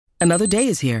Another day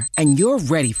is here, and you're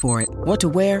ready for it. What to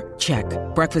wear? Check.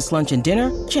 Breakfast, lunch, and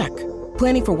dinner? Check.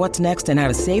 Planning for what's next and how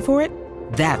to save for it?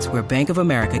 That's where Bank of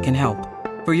America can help.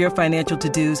 For your financial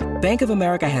to-dos, Bank of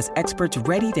America has experts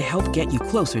ready to help get you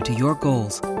closer to your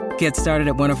goals. Get started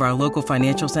at one of our local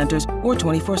financial centers or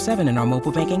 24/7 in our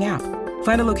mobile banking app.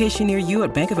 Find a location near you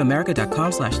at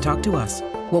bankofamerica.com/talktous.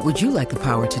 What would you like the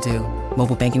power to do?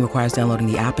 Mobile banking requires downloading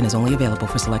the app and is only available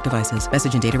for select devices.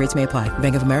 Message and data rates may apply.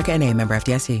 Bank of America N.A., member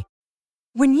FDIC.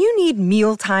 When you need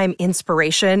mealtime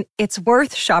inspiration, it's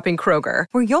worth shopping Kroger,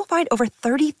 where you'll find over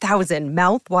 30,000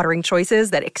 mouth-watering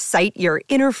choices that excite your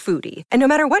inner foodie. And no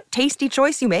matter what tasty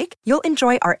choice you make, you'll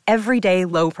enjoy our everyday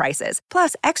low prices,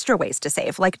 plus extra ways to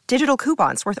save, like digital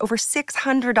coupons worth over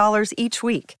 $600 each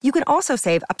week. You can also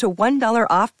save up to $1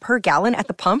 off per gallon at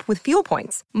the pump with fuel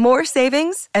points. More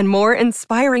savings and more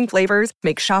inspiring flavors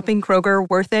make shopping Kroger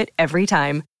worth it every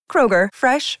time. Kroger,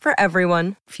 fresh for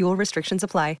everyone. Fuel restrictions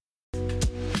apply.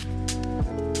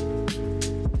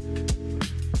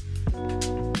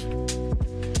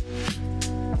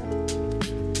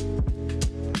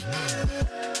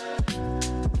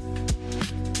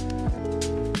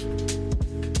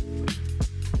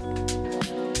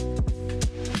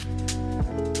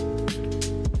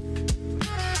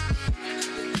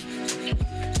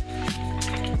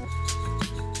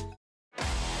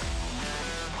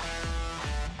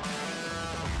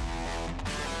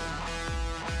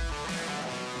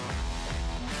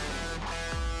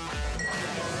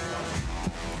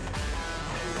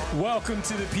 Welcome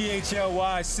to the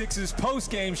PHLY Sixers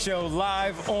postgame show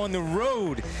live on the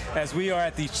road as we are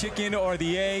at the Chicken or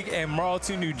the Egg in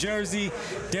Marlton, New Jersey.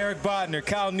 Derek Bodner,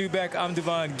 Kyle Newbeck, I'm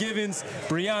Devon Givens.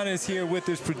 Brianna is here with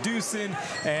us producing,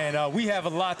 and we have a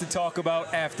lot to talk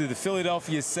about after the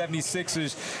Philadelphia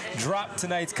 76ers dropped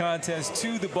tonight's contest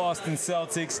to the Boston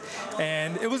Celtics,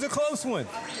 and it was a close one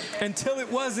until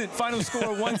it wasn't. Final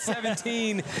score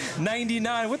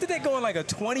 117-99. What did they go on, like a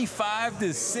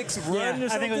 25-6 run or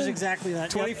something? I think it was exactly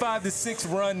that. 25-6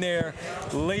 run there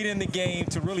late in the game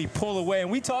to really pull away.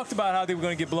 And we talked about how they were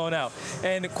going to get blown out.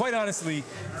 And quite honestly,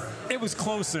 it was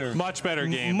closer. Much better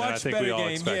game than I think we all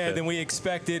expected. Than we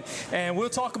expected. And we'll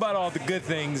talk about all the good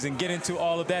things and get into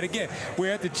all of that. Again,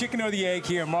 we're at the Chicken or the Egg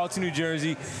here in Marlton, New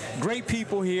Jersey. Great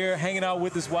people here hanging out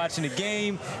with us watching the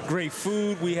game. Great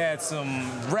food. We had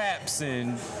some wraps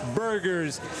and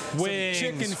burgers, wings,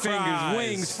 chicken fries. fingers,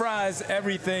 wings, fries,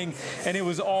 everything. And it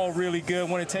was all really good. I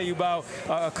want to tell you about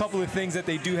a couple of things that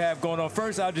they do have going on.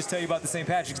 First, I'll just tell you about the St.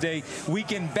 Patrick's Day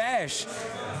Weekend Bash.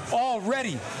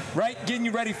 Already, right? Getting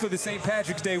you ready for the St.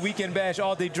 Patrick's Day Weekend Bash,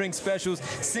 all-day drink specials,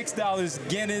 $6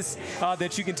 Guinness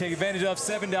that you can take advantage of,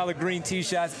 $7 green tea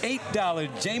shots, $8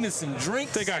 Jameson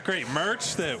drinks. They got great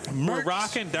merch that we're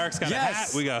rocking. Derek's got a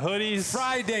hat. We got hoodies.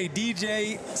 Friday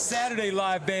DJ, Saturday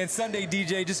live band, Sunday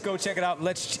DJ. Just go check it out,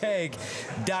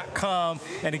 let'scheg.com.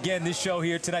 And again, this show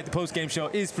here tonight, the post-game show,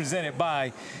 is presented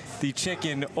by the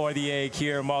Chicken or the Egg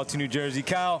here in Marlton, New Jersey.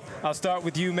 Kyle, I'll start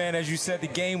with you, man. As you said, the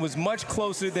game was much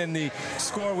closer than the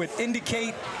score would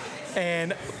indicate.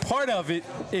 And part of it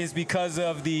is because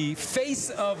of the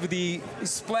face of the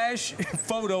splash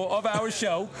photo of our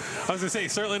show. I was going to say,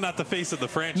 certainly not the face of the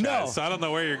franchise, no. So I don't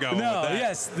know where you're going with that.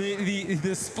 Yes,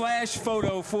 the splash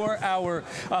photo for our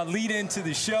lead into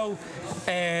the show.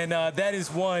 And that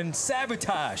is one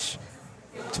Sabotage.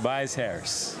 Tobias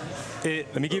Harris.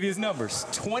 Let me give you his numbers.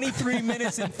 23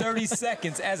 minutes and 30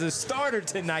 seconds as a starter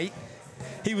tonight.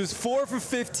 He was 4 for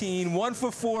 15, 1 for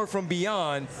 4 from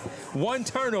beyond, 1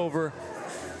 turnover.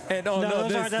 And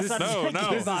that's not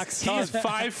no. box. He's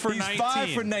 5 for 19. He's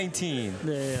 5 for 19.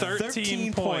 Yeah.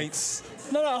 13 points.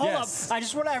 No, hold up. I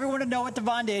just want everyone to know what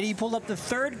Devon did. He pulled up the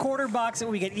third quarter box that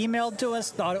we get emailed to us,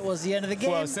 thought it was the end of the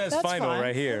game. Well, it says That's final fine.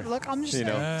 right here. Look, I'm just saying.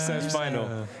 It says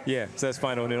final. Yeah, it says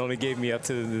final, and it only gave me up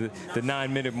to the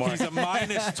 9-minute mark. He's a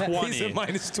minus 20. He's a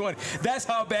minus 20. That's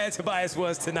how bad Tobias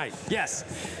was tonight. Yes,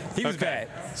 he was bad.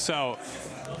 So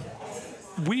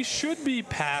we should be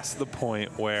past the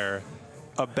point where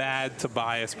a bad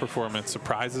Tobias performance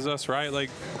surprises us, right? Like,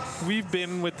 we've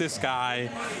been with this guy,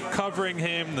 covering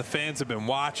him. The fans have been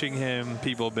watching him.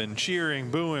 People have been cheering,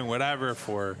 booing, whatever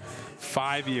for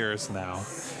 5 years now.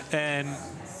 And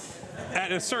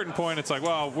at a certain point, it's like,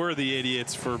 well, we're the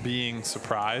idiots for being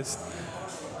surprised.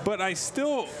 But I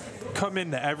still come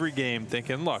into every game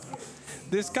thinking, look,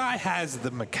 this guy has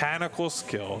the mechanical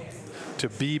skill to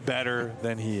be better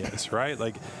than he is, right?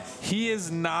 Like, he is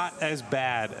not as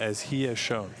bad as he has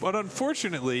shown. But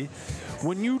unfortunately,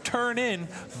 when you turn in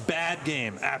bad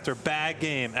game after bad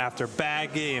game after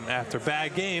bad game after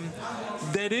bad game,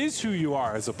 that is who you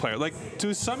are as a player. Like,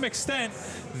 to some extent,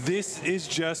 this is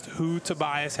just who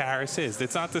Tobias Harris is.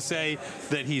 It's not to say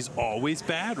that he's always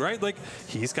bad, right? Like,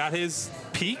 he's got his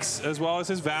peaks as well as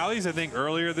his valleys. I think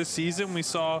earlier this season we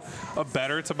saw a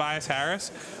better Tobias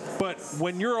Harris. But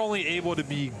when you're only able to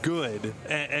be good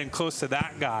and close to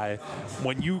that guy,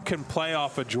 when you can play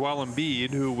off a Joel Embiid,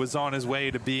 who was on his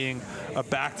way to being a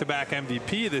back-to-back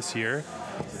MVP this year,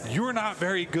 you're not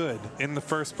very good in the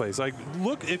first place. Like,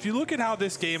 if you look at how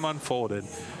this game unfolded,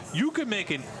 you could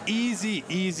make an easy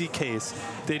case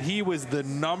that he was the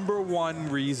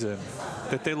 #1 reason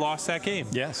that they lost that game.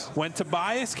 Yes. When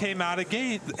Tobias came out of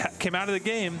the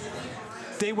game,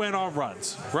 they went on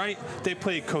runs, right? They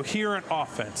played coherent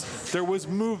offense. There was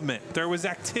movement. There was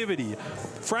activity.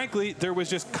 Frankly, there was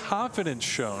just confidence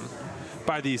shown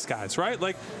by these guys, right?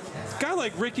 Like, a guy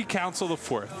like Ricky Council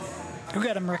IV. Go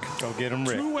get him, Rick. Go get him,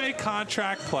 Rick. Two-way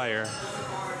contract player.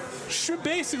 Should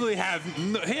basically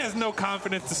he has no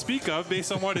confidence to speak of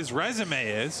based on what his resume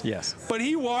is. Yes. But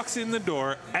he walks in the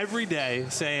door every day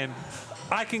saying,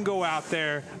 I can go out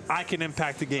there, I can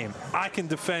impact the game, I can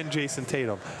defend Jason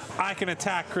Tatum, I can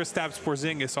attack Kristaps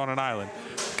Porzingis on an island.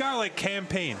 A guy like Cam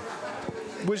Payne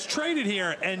was traded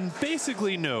here and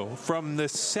basically knew from the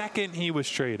second he was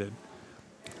traded,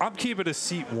 I'm keeping a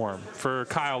seat warm for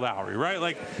Kyle Lowry, right?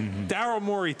 Like, Daryl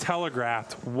Morey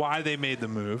telegraphed why they made the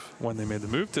move, when they made the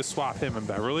move, to swap him and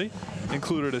Beverly,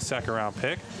 included a second-round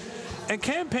pick. And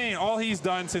Cam Payne, all he's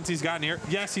done since he's gotten here,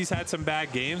 yes, he's had some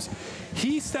bad games.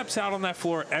 He steps out on that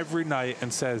floor every night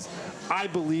and says, I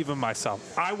believe in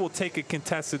myself. I will take a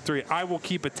contested three. I will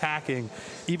keep attacking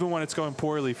even when it's going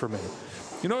poorly for me.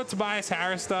 You know what Tobias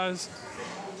Harris does?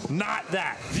 Not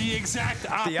that. The exact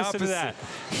opposite of that.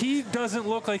 He doesn't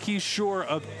look like he's sure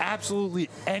of absolutely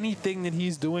anything that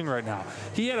he's doing right now.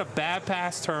 He had a bad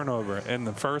pass turnover in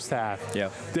the first half.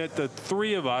 Yeah. That the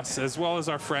three of us, as well as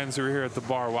our friends who were here at the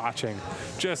bar watching,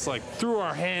 just like threw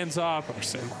our hands up and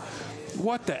said,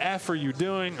 what the F are you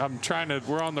doing?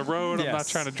 We're on the road. Yes. I'm not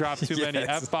trying to drop too many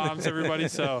F-bombs, everybody.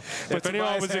 So if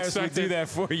anyone was expecting, do that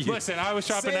for you. Listen, I was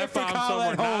dropping F-bombs, so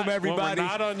we're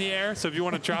not on the air. So if you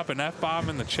want to drop an F-bomb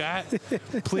in the chat,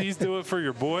 please do it for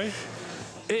your boy.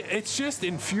 It's just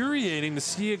infuriating to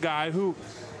see a guy who,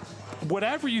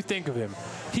 whatever you think of him,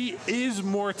 he is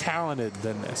more talented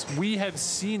than this. We have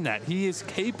seen that. He is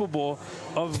capable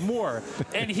of more.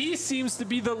 And he seems to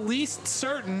be the least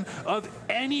certain of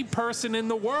any person in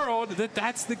the world that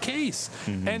that's the case.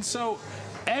 And so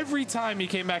every time he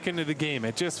came back into the game,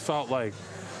 it just felt like,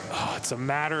 oh, it's a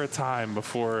matter of time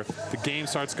before the game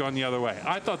starts going the other way.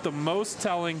 I thought the most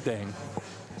telling thing,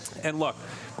 and look,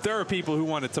 there are people who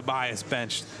wanted Tobias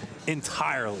benched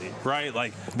entirely, right?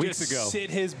 Like, weeks just ago, sit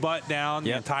his butt down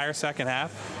the entire second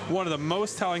half. One of the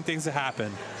most telling things that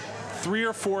happened, 3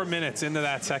 or 4 minutes into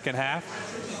that second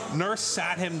half, Nurse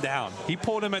sat him down. He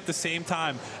pulled him at the same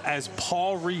time as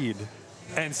Paul Reed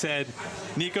and said,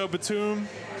 Nico Batum,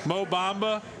 Mo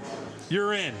Bamba,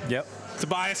 you're in. Yep.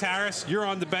 Tobias Harris, you're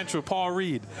on the bench with Paul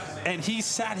Reed. And he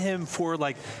sat him for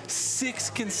like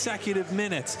 6 consecutive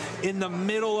minutes in the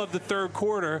middle of the third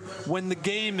quarter when the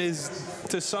game is,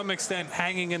 to some extent,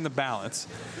 hanging in the balance.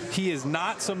 He is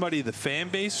not somebody the fan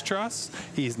base trusts.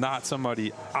 He's not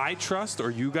somebody I trust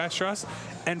or you guys trust.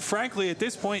 And frankly, at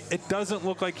this point, it doesn't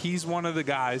look like he's one of the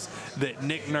guys that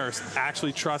Nick Nurse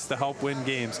actually trusts to help win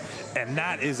games. And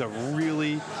that is a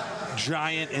really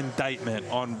giant indictment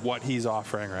on what he's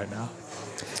offering right now.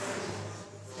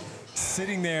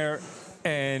 Sitting there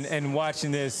and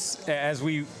watching this, as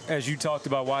you talked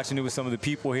about watching it with some of the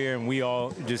people here, and we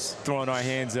all just throwing our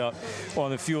hands up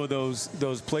on a few of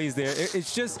those plays there.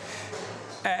 It's just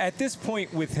at this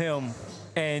point with him,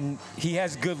 and he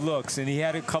has good looks, and he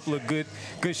had a couple of good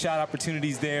shot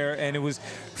opportunities there, and it was,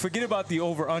 forget about the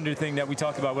over-under thing that we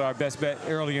talked about with our best bet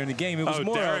earlier in the game. It was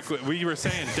more Derek, we were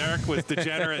saying Derek was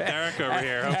degenerate Derek over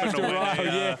here, hoping to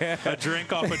win a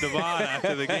drink off of Devon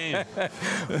after the game.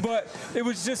 But it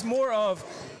was just more of,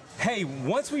 hey,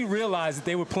 once we realized that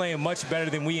they were playing much better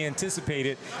than we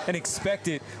anticipated and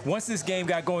expected, once this game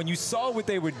got going, you saw what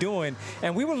they were doing,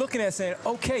 and we were looking at saying,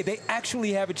 okay, they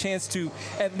actually have a chance to,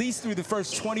 at least through the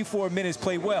first 24 minutes,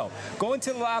 play well. Go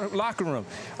into the locker room,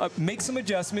 make some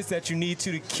adjustments that you need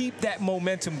to keep that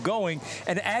momentum going,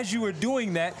 and as you are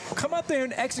doing that, come out there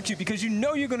and execute, because you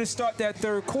know you're going to start that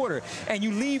third quarter, and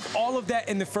you leave all of that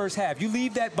in the first half. You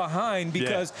leave that behind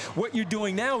because what you're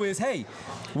doing now is, hey,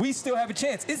 we still have a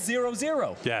chance. It's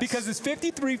 0-0. Yes. Because it's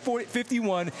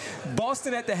 53-51,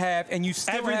 Boston at the half, and you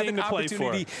still have an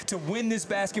opportunity to win this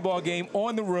basketball game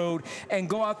on the road and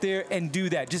go out there and do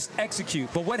that. Just execute.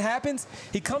 But what happens?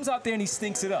 He comes out there and he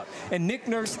stinks it up. And Nick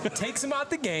Nurse takes him out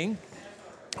the game.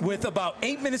 With about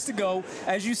 8 minutes to go,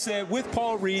 as you said, with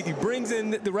Paul Reed, he brings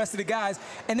in the rest of the guys,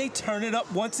 and they turn it up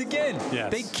once again.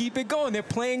 Yes. They keep it going. They're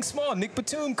playing small. Nick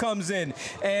Batum comes in,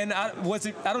 and I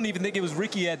don't even think it was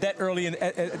Ricky at that early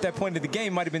at that point of the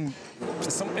game. Might have been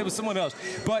it was someone else,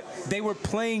 but they were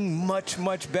playing much,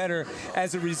 much better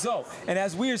as a result. And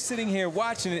as we are sitting here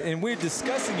watching it and we're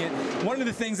discussing it, one of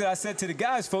the things that I said to the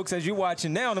guys, folks, as you're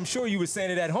watching now, and I'm sure you were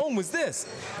saying it at home, was this.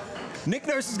 Nick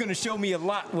Nurse is going to show me a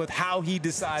lot with how he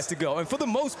decides to go. And for the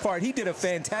most part, he did a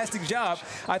fantastic job,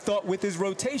 I thought, with his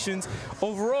rotations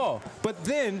overall. But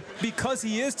then, because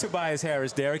he is Tobias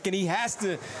Harris, Derek, and he has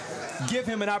to give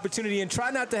him an opportunity and try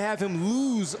not to have him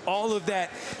lose all of that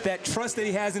trust that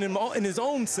he has in his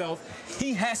own self,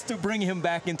 he has to bring him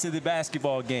back into the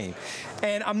basketball game.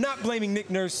 And I'm not blaming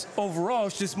Nick Nurse overall.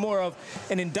 It's just more of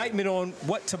an indictment on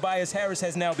what Tobias Harris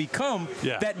has now become.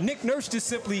 Yeah. That Nick Nurse just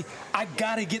simply, I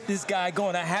got to get this guy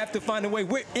going. I have to find a way.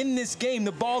 We're in this game.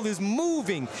 The ball is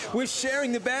moving. We're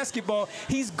sharing the basketball.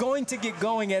 He's going to get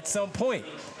going at some point.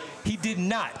 He did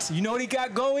not. You know what he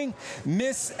got going?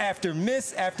 Miss after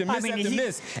miss after miss after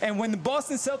miss. And when the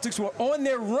Boston Celtics were on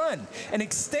their run and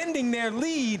extending their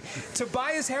lead,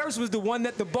 Tobias Harris was the one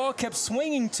that the ball kept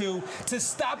swinging to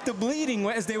stop the bleeding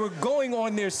as they were going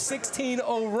on their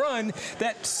 16-0 run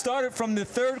that started from the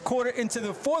third quarter into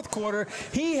the fourth quarter.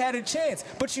 He had a chance.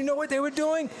 But you know what they were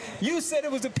doing? You said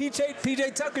it was a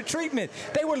PJ Tucker treatment.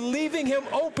 They were leaving him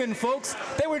open, folks.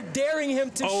 They were daring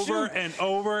him to shoot. Over and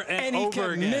over and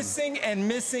over again.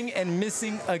 Missing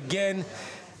again.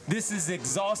 This is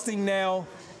exhausting now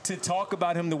to talk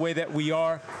about him the way that we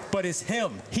are, but it's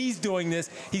him. He's doing this.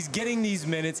 He's getting these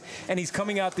minutes, and he's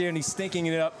coming out there and he's stinking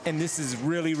it up, and this is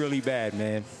really, really bad,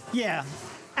 man. Yeah,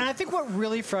 and I think what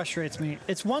really frustrates me,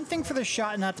 it's one thing for the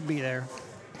shot not to be there.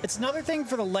 It's another thing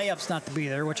for the layups not to be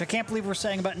there, which I can't believe we're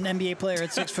saying about an NBA player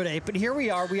at 6'8", but here we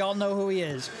are. We all know who he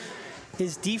is.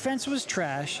 His defense was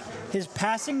trash. His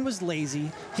passing was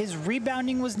lazy. His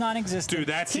rebounding was non-existent. Dude,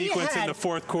 that sequence in the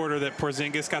fourth quarter that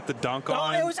Porzingis got the dunk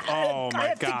on. It was, oh,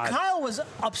 my God. I think Kyle was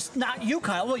not you,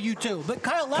 Kyle. Well, you too. But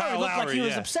Kyle Lowry looked like he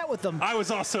was upset with them. I was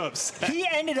also upset. He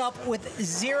ended up with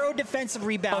 0 defensive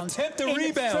rebounds. Attempt a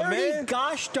rebound, man.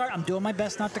 Gosh darn, I'm doing my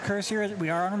best not to curse here. We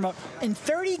are on remote. In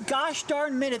 30 gosh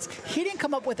darn minutes, he didn't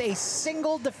come up with a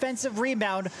single defensive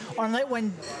rebound on a night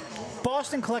when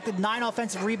Boston collected 9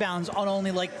 offensive rebounds on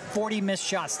only like 40 missed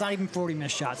shots, not even 40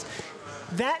 missed shots.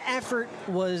 That effort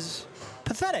was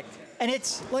pathetic. And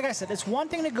it's, like I said, it's one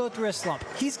thing to go through a slump.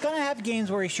 He's going to have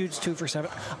games where he shoots 2 for 7.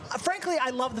 Frankly, I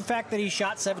love the fact that he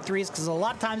shot 7 threes because a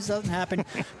lot of times it doesn't happen.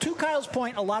 To Kyle's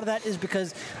point, a lot of that is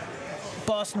because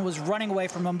Boston was running away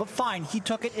from him, but fine, he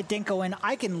took it, it didn't go in.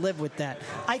 I can live with that.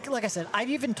 Like I said,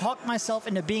 I've even talked myself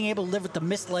into being able to live with the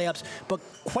missed layups, but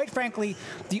quite frankly,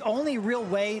 the only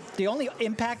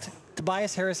impact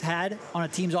Tobias Harris had on a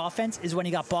team's offense is when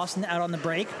he got Boston out on the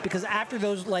break, because after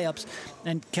those layups,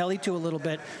 and Kelly too a little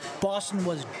bit, Boston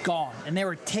was gone, and they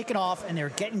were taking off, and they were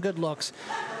getting good looks.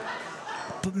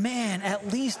 But, man,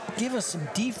 at least give us some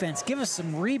defense. Give us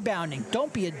some rebounding.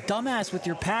 Don't be a dumbass with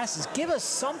your passes. Give us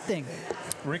something.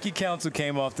 Ricky Council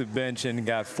came off the bench and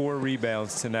got 4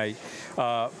 rebounds tonight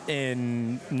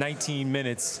in 19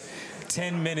 minutes,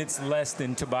 10 minutes less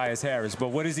than Tobias Harris. But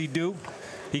what does he do?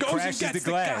 He crashes the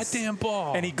glass. The goddamn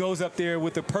ball. And he goes up there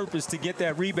with a purpose to get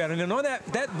that rebound. And then on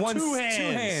that one, two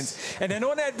hands. And then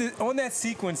on that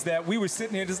sequence that we were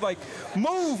sitting here just like,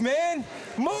 move, man,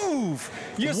 move.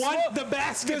 The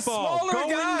basketball. The smaller Go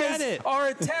guys and get it. are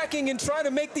attacking and trying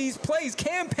to make these plays.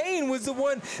 Campaign was the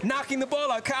one knocking the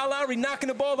ball out. Kyle Lowry knocking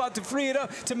the ball out to free it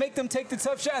up, to make them take the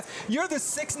tough shots. You're the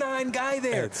 6'9" guy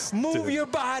there. Move your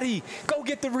body. Go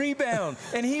get the rebound.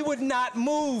 And he would not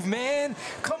move, man.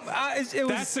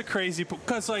 That's the crazy,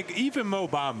 because like even Mo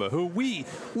Bamba, who we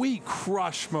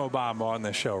crush Mo Bamba on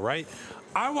the show, right?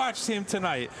 I watched him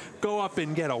tonight go up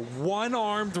and get a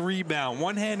one-armed rebound,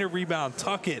 one-handed rebound,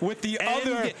 tuck it with the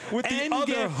other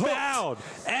get fouled.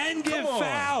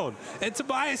 And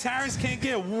Tobias Harris can't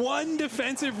get one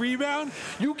defensive rebound.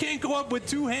 You can't go up with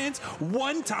 2 hands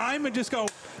one time and just go,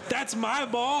 that's my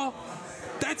ball.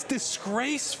 That's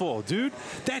disgraceful, dude.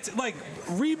 That's like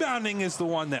rebounding is the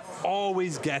one that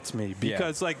always gets me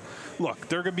because like, look,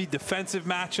 there are going to be defensive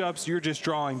matchups you're just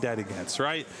drawing dead against,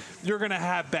 right? You're going to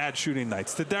have bad shooting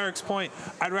nights. To Derek's point,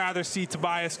 I'd rather see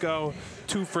Tobias go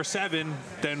 2 for 7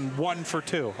 than 1 for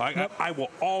 2. I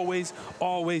will always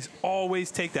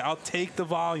take that. I'll take the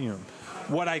volume.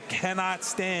 What I cannot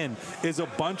stand is a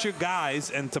bunch of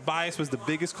guys, and Tobias was the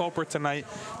biggest culprit tonight,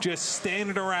 just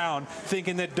standing around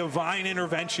thinking that divine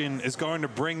intervention is going to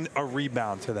bring a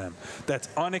rebound to them. That's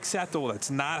unacceptable.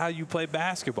 That's not how you play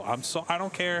basketball. I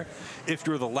don't care if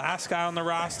you're the last guy on the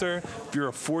roster, if you're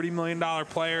a $40 million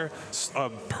player, a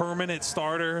permanent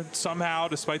starter somehow,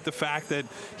 despite the fact that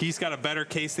he's got a better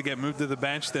case to get moved to the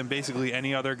bench than basically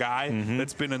any other guy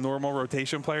that's been a normal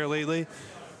rotation player lately.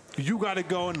 You got to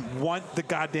go and want the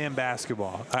goddamn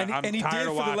basketball. I'm and he tired did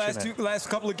of for the watching last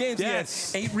couple of games.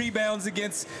 Yes. He had 8 rebounds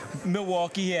against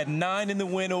Milwaukee. He had 9 in the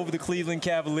win over the Cleveland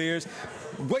Cavaliers.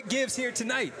 What gives here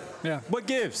tonight? Yeah. What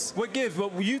gives? What gives?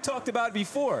 Well, you talked about it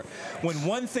before. When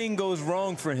one thing goes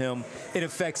wrong for him, it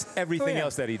affects everything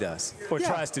else that he does or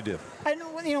tries to do. And,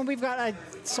 we've got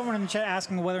someone in the chat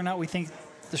asking whether or not we think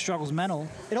the struggle's mental.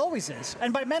 It always is.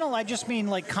 And by mental, I just mean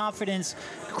like confidence,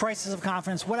 crisis of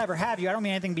confidence, whatever have you. I don't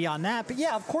mean anything beyond that. But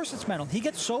yeah, of course it's mental. He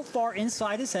gets so far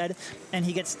inside his head and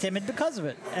he gets timid because of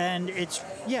it. And it's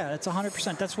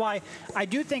 100%. That's why I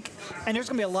do think, and there's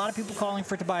going to be a lot of people calling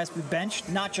for Tobias to be benched,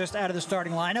 not just out of the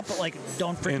starting lineup, but like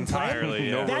don't freaking entirely, play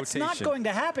him. yeah. That's not going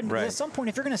to happen because Right. at some point,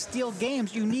 if you're going to steal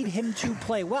games, you need him to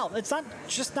play well. It's not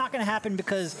going to happen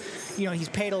because, he's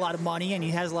paid a lot of money and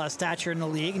he has a lot of stature in the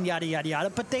league and yada, yada, yada.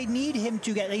 But they need him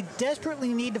they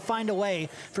desperately need to find a way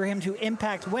for him to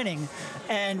impact winning.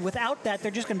 And without that,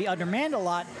 they're just going to be undermanned a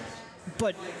lot.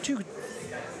 But to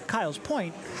Kyle's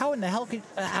point, how in the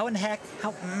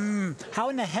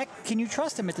heck can you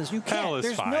trust him at this? You can't. Hell is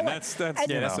There's fine. No way. That's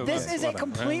this is a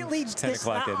completely. 10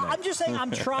 o'clock at night. I'm just saying I'm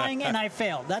trying and I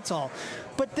failed. That's all.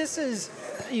 But this is,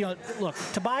 look,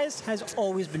 Tobias has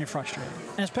always been frustrating,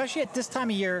 and especially at this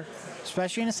time of year.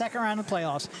 Especially in the second round of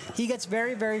playoffs, he gets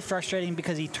very, very frustrating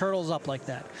because he turtles up like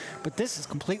that. But this is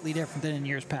completely different than in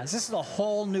years past. This is a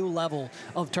whole new level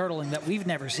of turtling that we've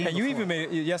never seen before. You even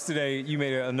made yesterday. You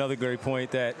made another great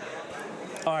point that,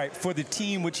 all right, for the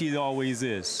team, which he always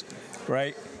is,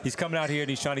 right? He's coming out here and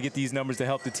he's trying to get these numbers to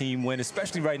help the team win,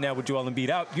 especially right now with Joel Embiid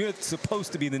out. You're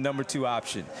supposed to be the number 2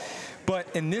 option, but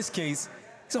in this case,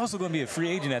 he's also going to be a free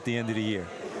agent at the end of the year.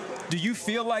 Do you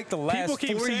feel like the last People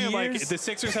keep 4 saying years? like the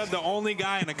Sixers have the only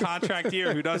guy in a contract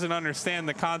year who doesn't understand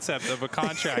the concept of a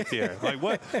contract year. Like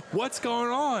what's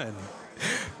going on?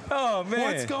 Oh man,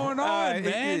 what's going on,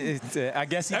 man? I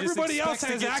guess he Everybody just else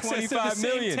has expects to get access to the 25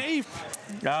 million. same tape.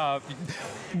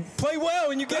 Play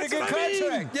well and you get That's a good what I mean.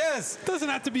 contract. Yes. Doesn't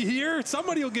have to be here.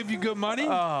 Somebody will give you good money.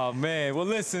 Oh, man. Well,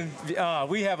 listen,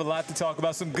 we have a lot to talk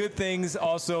about. Some good things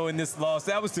also in this loss.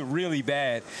 That was the really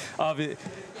bad of it.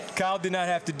 Kyle did not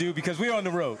have to do because we were on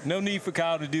the road. No need for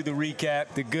Kyle to do the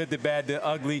recap, the good, the bad, the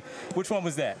ugly. Which one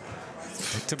was that?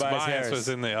 Tobias Harris was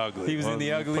in the ugly. He was in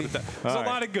the ugly. There's a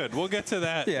lot of good. We'll get to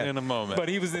that in a moment. But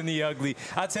he was in the ugly.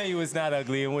 I'll tell you what's not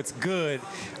ugly and what's good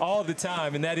all the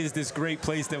time, and that is this great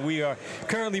place that we are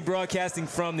currently broadcasting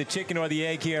from, the Chicken or the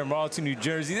Egg here in Marlton, New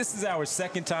Jersey. This is our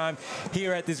second time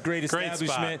here at this great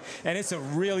establishment, and it's a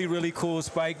really, really cool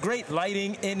spot. Great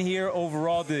lighting in here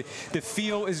overall. The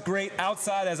feel is great.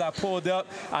 Outside, as I pulled up,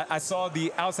 I saw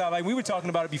the outside light. We were talking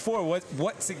about it before.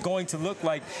 What's it going to look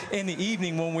like in the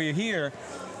evening when we're here?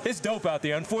 It's dope out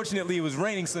there. Unfortunately, it was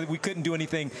raining, so we couldn't do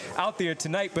anything out there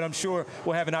tonight, but I'm sure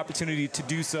we'll have an opportunity to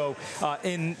do so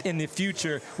in the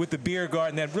future with the beer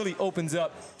garden that really opens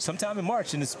up sometime in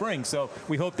March in the spring. So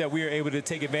we hope that we are able to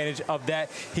take advantage of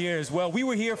that here as well. We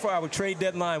were here for our trade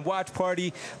deadline watch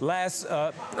party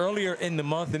earlier in the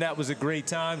month, and that was a great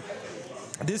time.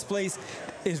 This place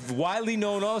is widely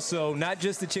known also, not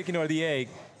just the Chicken or the Egg,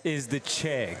 is the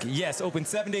Chegg. Yes, open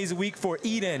 7 days a week for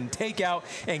eat-in, takeout,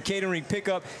 and catering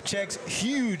pickup. Chegg's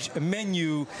huge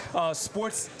menu,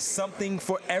 sports something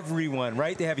for everyone,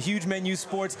 right? They have a huge menu,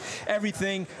 sports,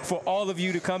 everything for all of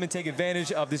you to come and take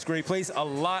advantage of this great place. A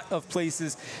lot of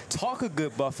places talk a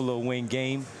good buffalo wing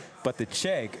game, but the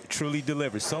Chegg truly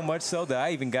delivers. So much so that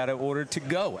I even got an order to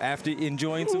go after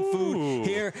enjoying some food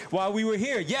here while we were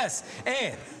here. Yes,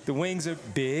 and the wings are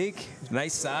big,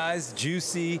 nice size,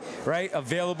 juicy, right?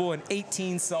 Available in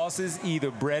 18 sauces,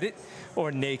 either breaded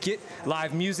or naked.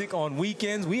 Live music on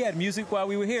weekends. We had music while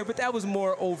we were here, but that was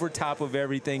more over top of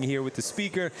everything here with the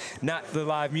speaker, not the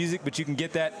live music, but you can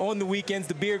get that on the weekends.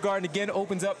 The Beer Garden, again,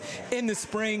 opens up in the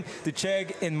spring. The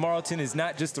Chegg in Marlton is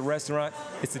not just a restaurant,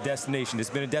 it's a destination. It's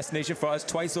been a destination for us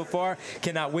twice so far.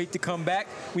 Cannot wait to come back.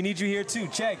 We need you here too.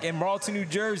 Chegg in Marlton, New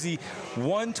Jersey,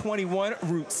 121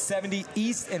 Route 70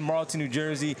 East in Marlton, New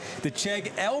Jersey. The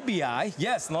Chegg LBI,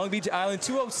 yes, Long Beach Island,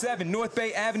 207 North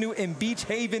Bay Avenue in Beach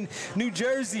Haven, New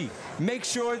Jersey. Make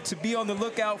sure to be on the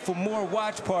lookout for more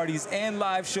watch parties and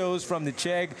live shows from the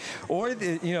Chegg, or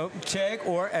the, Chegg,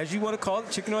 or as you want to call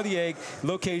it, Chicken or the Egg,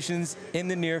 locations in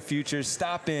the near future.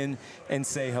 Stop in and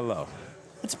say hello.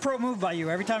 It's a pro move by you.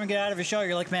 Every time you get out of a show,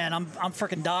 you're like, man, I'm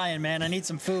freaking dying, man. I need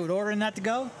some food. Ordering that to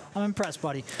go? I'm impressed,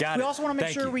 buddy. We also want to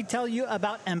make sure we tell you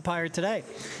about Empire Today.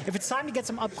 If it's time to get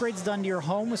some upgrades done to your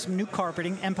home with some new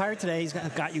carpeting, Empire Today's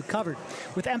got you covered.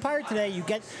 With Empire Today, you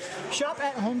get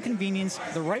shop-at-home convenience,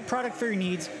 the right product for your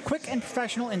needs, quick and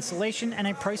professional installation, and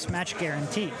a price match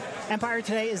guarantee. Empire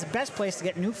Today is the best place to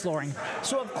get new flooring,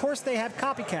 so of course they have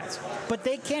copycats. But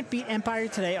they can't beat Empire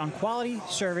Today on quality,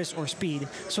 service, or speed,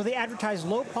 so they advertise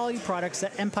low-quality products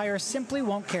that Empire simply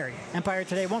won't carry. Empire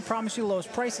Today won't promise you the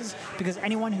lowest prices, because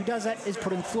anyone who does that is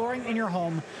putting flooring in your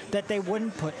home that they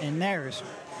wouldn't put in theirs.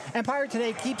 Empire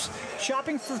Today keeps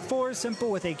shopping for floors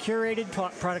simple with a curated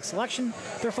product selection.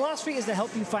 Their philosophy is to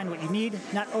help you find what you need,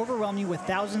 not overwhelm you with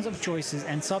thousands of choices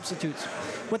and substitutes.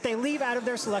 What they leave out of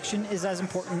their selection is as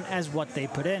important as what they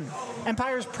put in.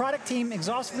 Empire's product team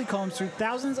exhaustively combs through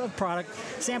thousands of product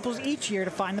samples each year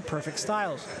to find the perfect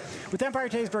styles. With Empire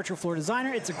Today's Virtual Floor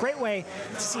Designer, it's a great way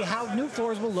to see how new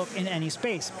floors will look in any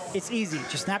space. It's easy.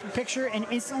 Just snap a picture and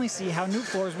instantly see how new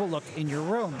floors will look in your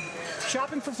room.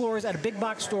 Shopping for floors at a big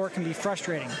box store can be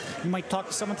frustrating. You might talk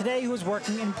to someone today who was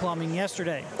working in plumbing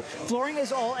yesterday. Flooring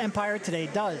is all Empire Today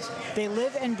does. They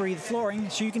live and breathe flooring,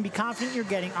 so you can be confident you're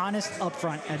getting honest,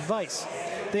 upfront advice.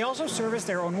 They also service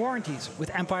their own warranties. With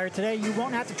Empire Today, you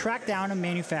won't have to track down a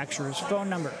manufacturer's phone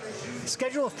number.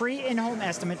 Schedule a free in-home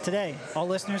estimate today. All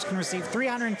listeners can receive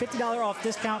 $350 off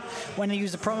discount when they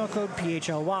use the promo code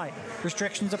PHLY.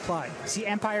 Restrictions apply. See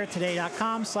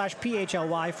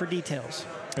EmpireToday.com/PHLY for details.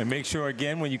 And make sure,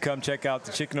 again, when you come check out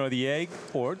the Chicken or the Egg,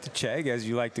 or the Chegg, as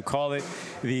you like to call it,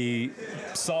 the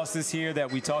sauces here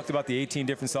that we talked about, the 18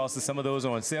 different sauces, some of those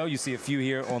are on sale. You see a few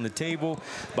here on the table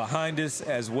behind us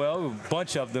as well, a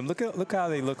bunch of them. Look how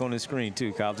they look on the screen,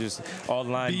 too, Kyle, just all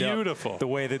lined up. Beautiful. The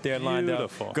way that they're lined up.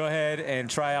 Go ahead and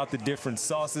try out the different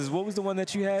sauces. What was the one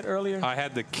that you had earlier? I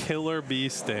had the Killer Bee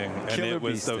Sting, and it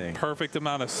was the perfect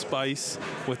amount of spice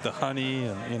with the honey,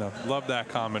 and, love that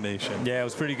combination. Yeah, it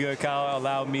was pretty good. Kyle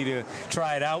allowed me to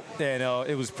try it out, and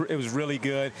it was really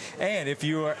good. And if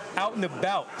you are out and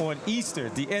about on Easter,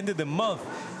 at the end of the month,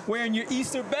 wearing your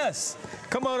Easter best,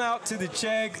 come on out to the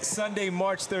Chegg Sunday,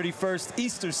 March 31st,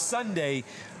 Easter Sunday,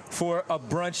 for a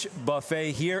brunch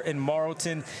buffet here in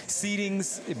Marlton.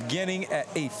 Seatings beginning at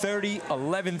 8:30,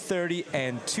 11:30,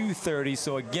 and 2:30.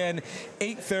 So again,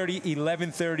 8:30,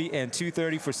 11:30, and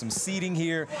 2:30 for some seating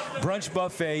here. Brunch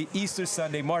buffet, Easter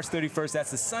Sunday, March 31st.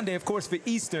 That's the Sunday, of course, for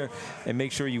Easter. And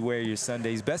make sure you wear your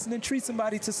Sunday's best, and then treat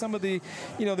somebody to some of the,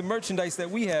 the merchandise that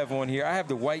we have on here. I have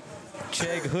the white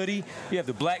Chegg hoodie. You have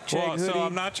the black Chegg hoodie. So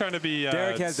I'm not trying to be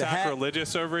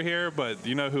sacrilegious over here, but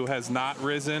you know who has not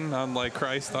risen, unlike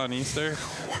Christ on Easter?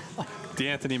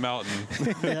 D'Anthony Melton.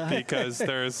 Because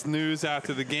there's news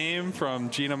after the game from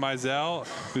Gina Mizell,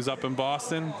 who's up in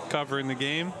Boston covering the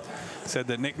game. Said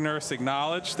that Nick Nurse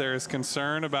acknowledged there is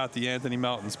concern about D'Anthony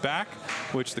Melton's back,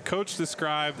 which the coach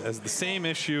described as the same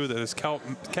issue that has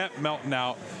kept Melton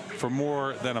out for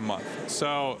more than a month.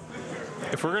 So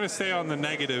if we're going to stay on the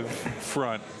negative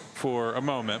front for a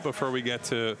moment before we get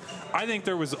to, I think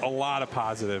there was a lot of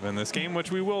positive in this game,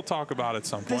 which we will talk about at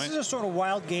some point. This is a sort of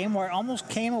wild game where I almost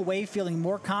came away feeling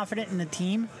more confident in the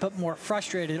team, but more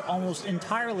frustrated almost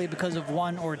entirely because of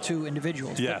one or two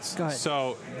individuals. Yes. Go ahead.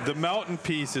 So the Melton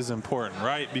piece is important,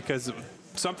 right? Because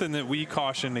something that we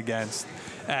cautioned against,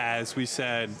 as we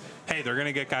said, hey, they're going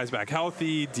to get guys back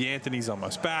healthy. D'Anthony's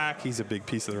almost back. He's a big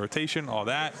piece of the rotation, all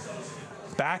that.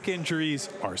 Back injuries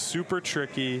are super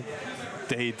tricky.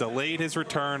 They delayed his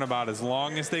return about as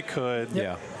long as they could.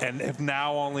 Yeah. And have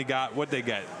now only got, what'd they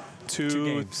get? Two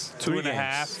games. Two and a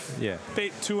half. Yeah.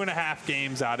 2.5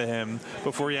 games out of him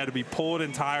before he had to be pulled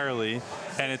entirely.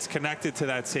 And it's connected to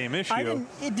that same issue.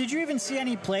 Did you even see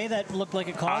any play that looked like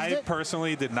it caused it? I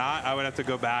personally did not. I would have to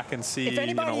go back and see if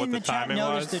anybody what in the chat timing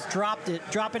noticed was. drop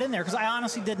it in there, because I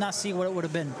honestly did not see what it would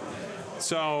have been.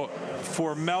 So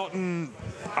for Melton,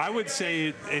 I would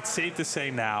say it's safe to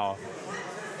say now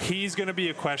he's going to be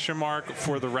a question mark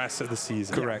for the rest of the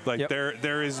season. Correct. Like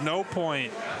there is no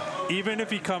point, even if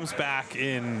he comes back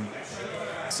in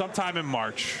sometime in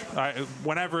March,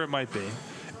 whenever it might be,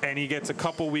 and he gets a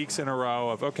couple weeks in a row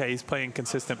of, okay, he's playing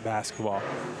consistent basketball.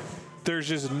 There's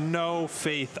just no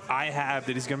faith I have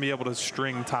that he's going to be able to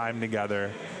string time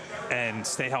together and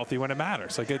stay healthy when it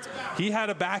matters. Like he had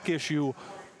a back issue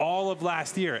all of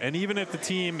last year, and even if the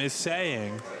team is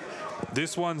saying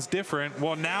this one's different,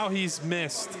 well, now he's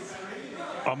missed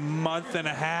a month and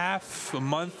a half, a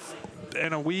month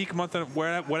and a week,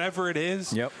 whatever it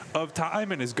is of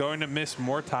time, and is going to miss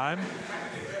more time.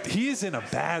 He's in a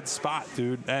bad spot,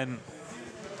 dude, and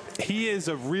he is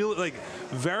a real,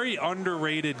 very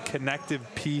underrated connective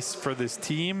piece for this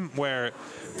team where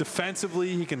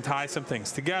defensively he can tie some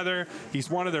things together. He's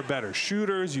one of their better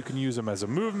shooters. You can use him as a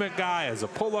movement guy, as a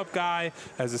pull-up guy,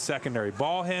 as a secondary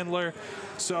ball handler.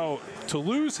 So to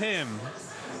lose him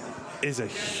is a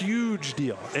huge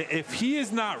deal. If he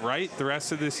is not right the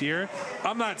rest of this year,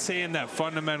 I'm not saying that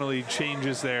fundamentally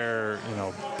changes their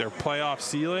playoff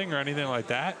ceiling or anything like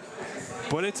that,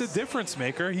 but it's a difference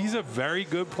maker. He's a very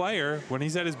good player when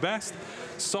he's at his best.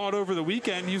 Saw it over the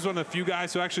weekend. He was one of the few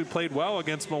guys who actually played well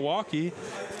against Milwaukee.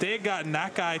 If they had gotten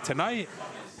that guy tonight,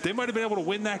 they might have been able to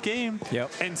win that game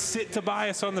and sit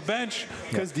Tobias on the bench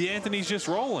because DeAnthony's just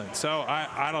rolling. So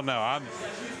I don't know.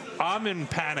 I'm in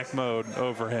panic mode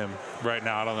over him right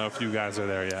now. I don't know if you guys are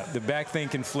there yet. The back thing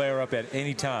can flare up at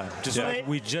any time, just like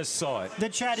we just saw it. The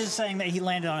chat is saying that he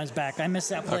landed on his back. I missed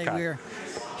that play. Okay. We were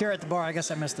here at the bar. I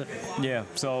guess I missed it. Yeah,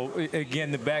 so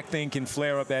again, the back thing can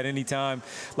flare up at any time,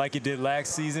 like it did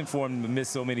last season, for him to miss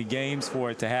so many games, for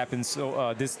it to happen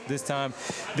so this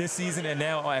season, and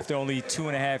now after only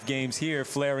 2.5 games here,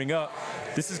 flaring up.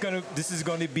 This is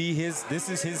going to be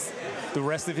the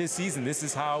rest of his season. This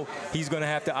is how he's going to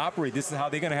have to operate. This is how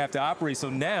they're going to have to operate. So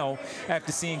now,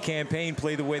 after seeing Campaign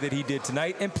play the way that he did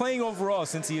tonight, and playing overall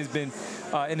since he has been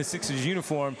in the Sixers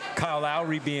uniform, Kyle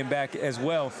Lowry being back as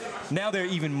well, now they're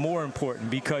even more important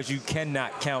because you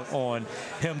cannot count on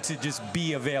him to just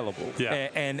be available. Yeah.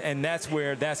 And that's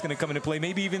where that's going to come into play.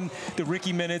 Maybe even the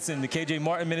Ricky minutes and the KJ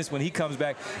Martin minutes when he comes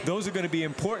back, those are going to be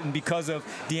important because of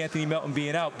DeAnthony Melton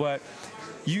being out. But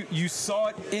you saw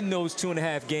it in those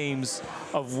 2.5 games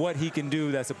of what he can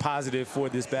do that's a positive for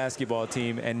this basketball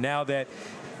team. And now that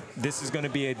this is going to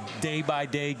be a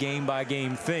day-by-day,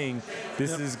 game-by-game thing,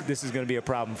 this is going to be a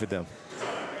problem for them.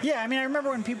 Yeah, I mean, I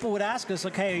remember when people would ask us,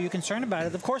 are you concerned about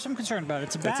it? Of course I'm concerned about it.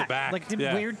 It's a back.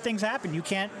 Weird things happen. You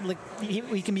can't,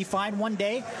 he can be fine one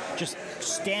day, just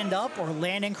stand up or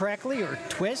land incorrectly or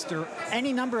twist or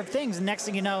any number of things. And next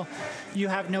thing you know, you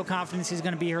have no confidence he's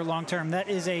going to be here long term. That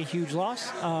is a huge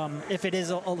loss. If it is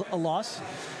a loss,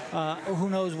 who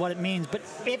knows what it means. But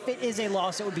if it is a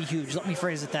loss, it would be huge. Let me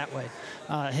phrase it that way.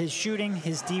 His shooting,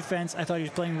 his defense, I thought he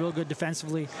was playing real good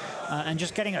defensively. And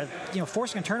just getting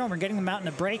forcing a turnover and getting them out in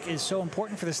a break is so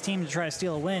important for this team to try to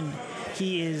steal a win.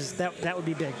 That would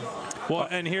be big. Well,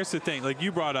 and here's the thing.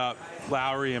 You brought up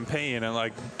Lowry and Payne,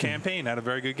 and Campaign had a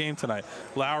very good game tonight.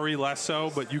 Lowry less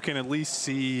so, but you can at least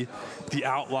see the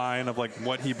outline of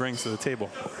what he brings to the table.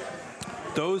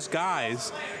 Those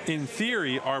guys, in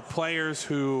theory, are players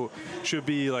who should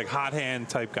be hot hand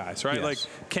type guys, right? Yes.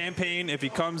 Campaign, if he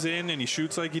comes in and he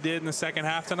shoots like he did in the second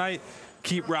half tonight,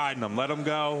 keep riding him. Let him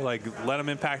go. Let him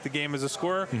impact the game as a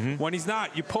scorer. Mm-hmm. When he's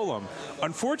not, you pull him.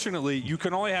 Unfortunately, you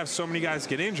can only have so many guys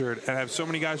get injured and have so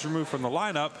many guys removed from the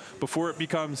lineup before it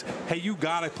becomes, hey, you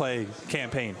got to play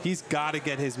Campaign. He's got to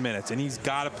get his minutes, and he's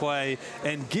got to play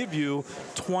and give you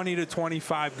 20 to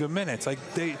 25 good minutes.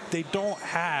 They don't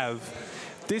have.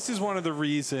 This is one of the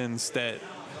reasons that,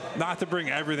 not to bring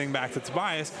everything back to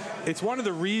Tobias, it's one of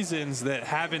the reasons that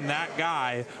having that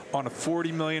guy on a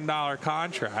 $40 million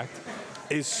contract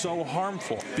is so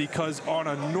harmful, because on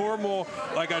a normal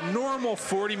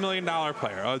 $40 million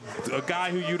player, a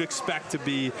guy who you'd expect to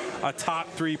be a top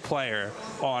 3 player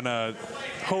on a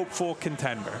hopeful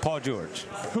contender, Paul George,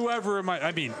 whoever it might,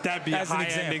 that'd be as a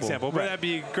high-end example, but right. That'd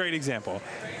be a great example.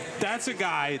 That's a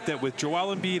guy that, with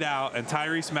Joel Embiid out and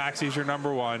Tyrese Maxey's your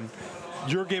number one,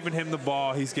 you're giving him the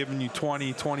ball. He's giving you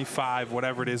 20, 25,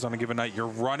 whatever it is on a given night. You're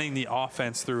running the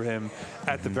offense through him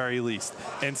at the very least.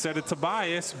 Instead of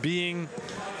Tobias being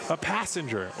a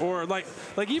passenger, or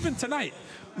even tonight,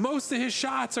 most of his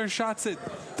shots are shots that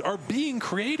are being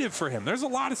creative for him. There's a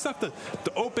lot of stuff,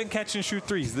 the open catch and shoot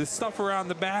threes, this stuff around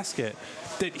the basket,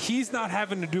 that he's not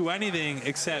having to do anything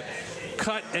except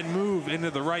cut and move into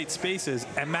the right spaces,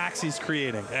 and Maxey's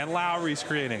creating, and Lowry's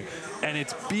creating, and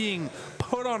it's being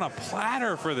put on a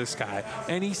platter for this guy,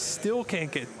 and he still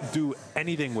can't do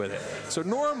anything with it. So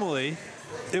normally,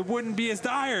 it wouldn't be as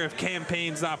dire if Cam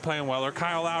Payne's not playing well, or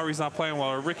Kyle Lowry's not playing well,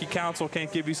 or Ricky Council can't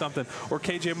give you something, or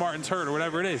KJ Martin's hurt, or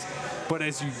whatever it is. But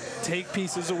as you take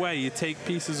pieces away,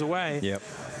 Yep.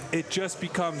 it just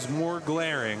becomes more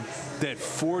glaring that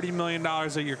 $40 million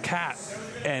of your cap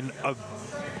and a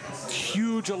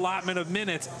huge allotment of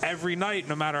minutes every night,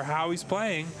 no matter how he's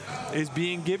playing, is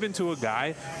being given to a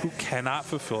guy who cannot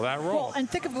fulfill that role. Well, and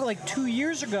think of it like 2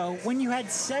 years ago when you had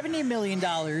 $70 million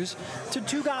to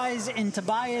two guys in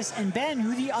Tobias and Ben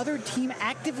who the other team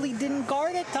actively didn't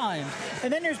guard at times.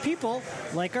 And then there's people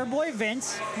like our boy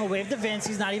Vince. We'll wave to Vince.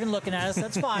 He's not even looking at us.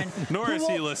 That's fine. Nor is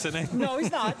he listening. No,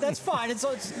 he's not. That's fine. It's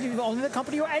only the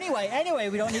company. Anyway,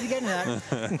 we don't need to get into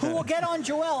that. Who will get on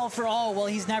Joel for,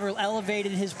 he's never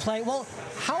elevated his play. Well,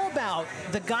 how about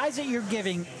the guys that you're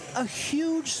giving a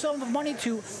huge sum of money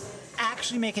to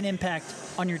actually make an impact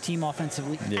on your team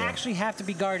offensively, actually have to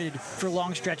be guarded for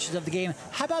long stretches of the game?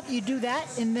 How about you do that,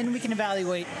 and then we can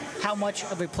evaluate how much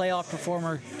of a playoff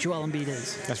performer Joel Embiid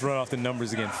is. Let's run off the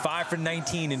numbers again. 5 for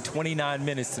 19 in 29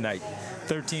 minutes tonight.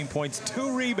 13 points,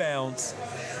 2 rebounds.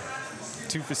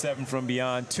 2 for 7 from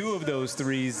beyond. 2 of those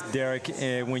threes, Derek,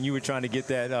 when you were trying to get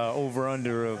that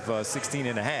over-under of 16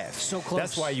 and a half. So close.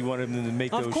 That's why you wanted him to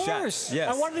make those shots. Of course.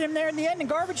 Yes. I wanted him there in the end in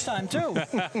garbage time, too.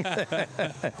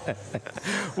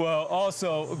 Well,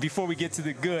 also, before we get to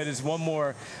the good, is one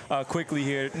more quickly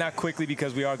here. Not quickly,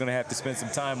 because we are going to have to spend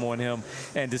some time on him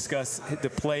and discuss the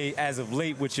play as of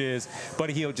late, which is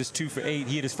Buddy Hield just 2 for 8.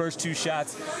 He had his first 2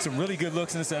 shots, some really good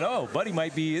looks, and I said, Buddy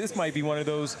this might be one of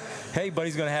those, hey,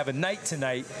 Buddy's going to have a night tonight,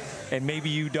 and maybe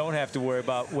you don't have to worry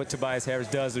about what Tobias Harris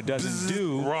does or doesn't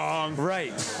do. Wrong.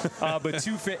 Right. But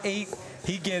 2 for 8.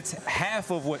 He gets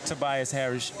half of what Tobias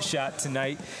Harris shot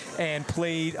tonight and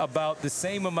played about the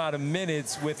same amount of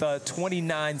minutes with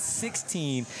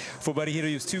 29-16 for Buddy Hield.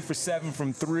 He was 2 for 7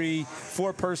 from 3,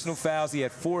 4 personal fouls. He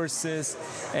had 4 assists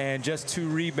and just 2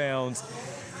 rebounds.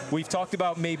 We've talked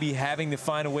about maybe having to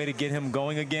find a way to get him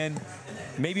going again.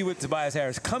 Maybe with Tobias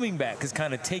Harris coming back has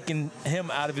kind of taken him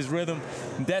out of his rhythm.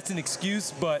 That's an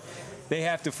excuse, but they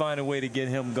have to find a way to get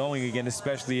him going again,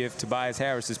 especially if Tobias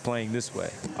Harris is playing this way.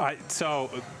 So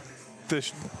the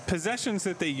possessions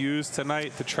that they used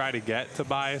tonight to try to get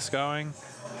Tobias going,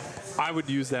 I would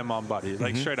use them on Buddy.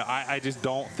 Like, straight up, I just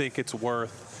don't think it's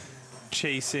worth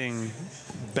chasing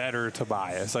better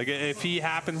Tobias. Like, if he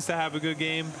happens to have a good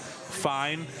game,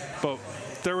 fine, but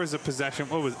there was a possession.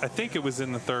 I think it was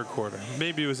in the third quarter.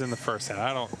 Maybe it was in the first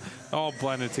half. All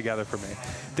blended together for me.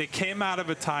 They came out of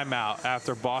a timeout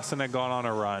after Boston had gone on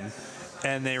a run,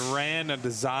 and they ran a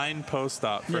design post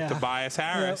up for Tobias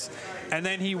Harris. Yep. And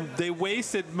then they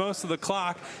wasted most of the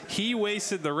clock. He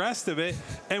wasted the rest of it.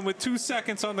 And with 2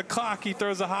 seconds on the clock, he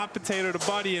throws a hot potato to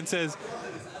Buddy and says,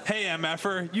 hey,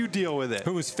 MFer, you deal with it.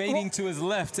 Who was fading to his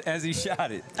left as he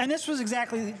shot it. And this was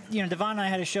exactly, Devon and I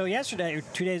had a show yesterday, or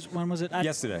 2 days, when was it?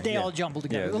 Yesterday. They all jumbled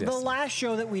together. The last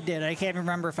show that we did, I can't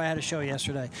remember if I had a show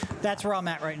yesterday. That's where I'm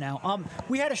at right now.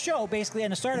 We had a show, basically,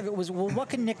 and the start of it was, what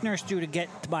can Nick Nurse do to get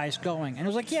Tobias going? And it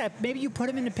was like, maybe you put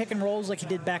him into pick and rolls like he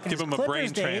did back in his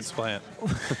Clippers days. Give him a brain transplant.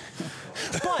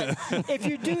 But if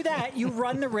you do that, you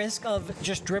run the risk of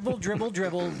just dribble,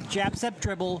 jab step,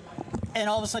 dribble, and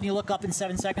all of a sudden you look up and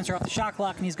 7 seconds are off the shot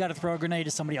clock and he's got to throw a grenade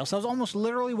to somebody else. That was almost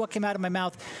literally what came out of my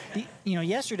mouth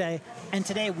yesterday, and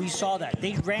today we saw that.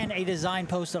 They ran a design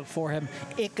post up for him.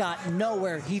 It got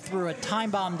nowhere. He threw a time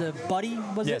bomb to Buddy,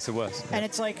 was it? Yes, it was. And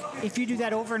it's like, if you do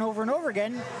that over and over and over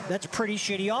again, that's pretty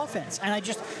shitty offense. And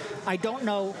I don't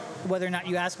know whether or not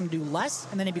you ask him to do less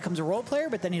and then he becomes a role player,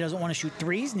 but then he doesn't want to shoot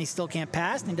threes and he still can't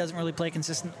pass and he doesn't really play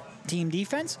consistent team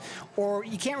defense, or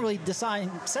you can't really design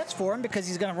sets for him because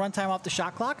he's going to run time off the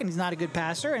shot clock and he's not a good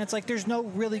passer, and it's like there's no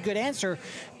really good answer,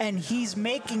 and he's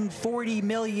making $40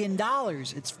 million.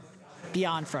 It's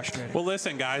beyond frustrating. Well,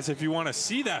 listen, guys, if you want to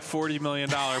see that $40 million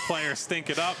player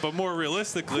stink it up, but more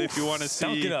realistically, if you want to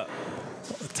see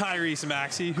Tyrese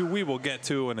Maxey, who we will get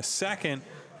to in a second,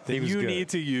 then you need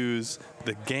to use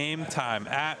the Game Time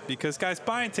app, because, guys,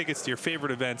 buying tickets to your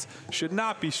favorite events should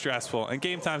not be stressful, and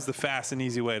Game Time's the fast and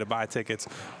easy way to buy tickets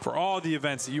for all the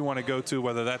events that you want to go to,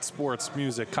 whether that's sports,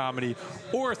 music, comedy,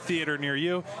 or theater near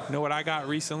you. You know what I got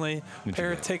recently? A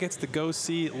pair of tickets to go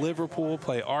see Liverpool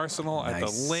play Arsenal at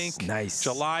the Link.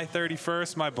 July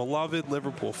 31st, my beloved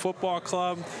Liverpool Football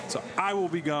Club. So I will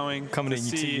be going to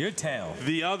see your town.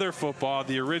 The other football,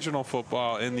 the original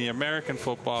football in the American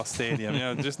Football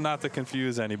Stadium. Just not to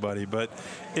confuse anybody, but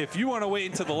if you want to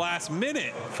wait until the last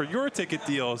minute for your ticket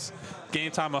deals,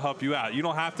 Game Time will help you out. You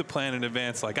don't have to plan in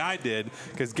advance like I did,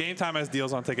 because Game Time has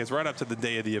deals on tickets right up to the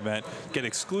day of the event. Get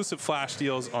exclusive flash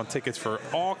deals on tickets for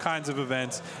all kinds of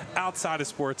events outside of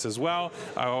sports as well.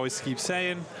 I always keep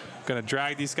saying, going to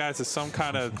drag these guys to some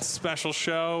kind of special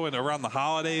show and around the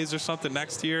holidays or something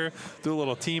next year, do a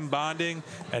little team bonding.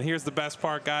 And here's the best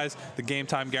part, guys. The Game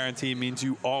Time guarantee means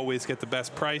you always get the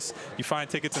best price. You find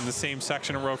tickets in the same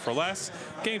section and row for less.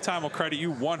 Game Time will credit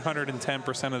you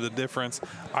 110% of the difference.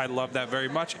 I love that very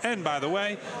much. And by the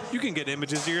way, you can get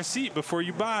images of your seat before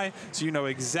you buy, so you know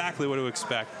exactly what to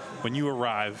expect when you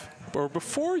arrive or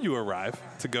before you arrive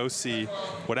to go see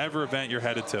whatever event you're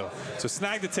headed to. So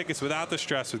snag the tickets without the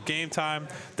stress with Game Time.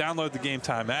 Download the Game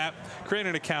Time app, create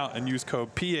an account, and use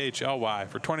code PHLY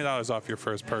for $20 off your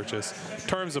first purchase.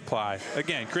 Terms apply.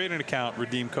 Again, create an account,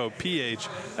 redeem code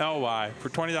PHLY for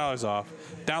 $20 off.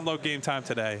 Download Game Time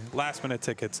today. Last minute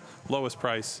tickets, lowest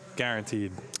price,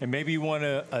 guaranteed. And maybe you want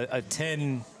to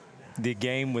attend the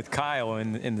game with Kyle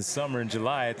in the summer in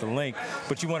July at the Link,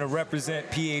 but you want to represent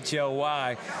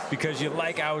PHLY because you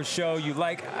like our show, you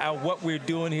like what we're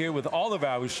doing here with all of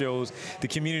our shows, the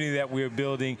community that we're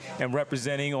building and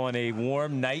representing on a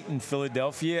warm night in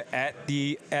Philadelphia at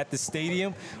the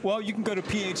stadium. Well, you can go to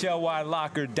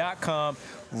PHLYlocker.com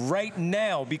right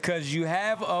now, because you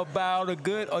have about a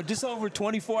good or just over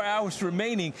 24 hours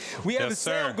remaining. We have a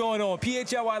sale going on.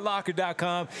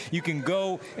 PHLYlocker.com. You can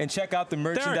go and check out the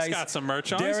merchandise. Derek's got some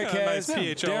merch on. Derek has a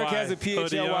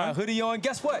PHLY hoodie on.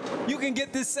 Guess what? You can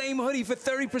get this same hoodie for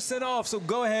 30% off. So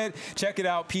go ahead, check it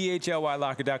out.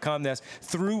 PHLYlocker.com. That's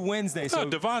through Wednesday. So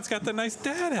Devon's got the nice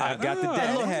dad hat. I've got the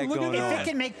dad hat going on. If it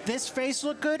can make this face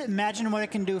look good, imagine what it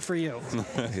can do for you.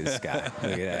 This guy.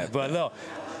 Look at that. But look,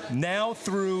 now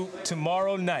through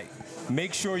tomorrow night,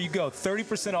 make sure you go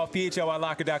 30% off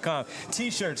PHLYlocker.com.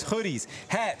 T-shirts, hoodies,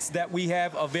 hats that we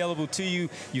have available to you.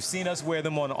 You've seen us wear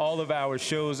them on all of our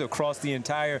shows across the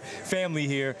entire family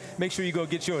here. Make sure you go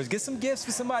get yours. Get some gifts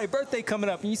for somebody. Birthday coming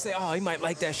up, and you say, oh, he might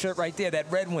like that shirt right there,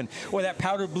 that red one, or that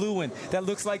powder blue one that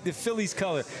looks like the Phillies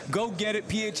color. Go get it,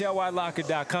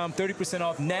 PHLYlocker.com. 30%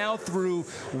 off now through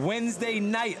Wednesday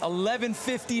night,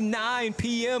 11:59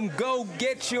 p.m. Go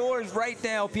get yours right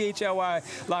now,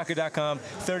 PHLYlocker.com.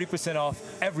 30%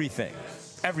 off everything.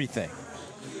 Everything.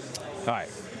 All right.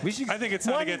 I think it's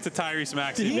time to get to Tyrese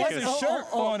Maxey. He has a shirt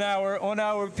on our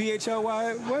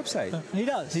PHLY website. He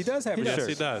does. He does have a shirt. Yes,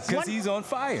 he does. Because he's on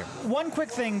fire. One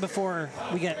quick thing before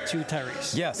we get to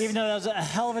Tyrese. Yes. Even though that was a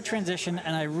hell of a transition,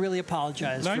 and I really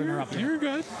apologize for interrupting. You're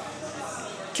good.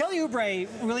 Kelly Oubre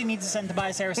really needs to send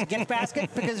Tobias Harris a gift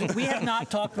basket, because we have not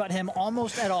talked about him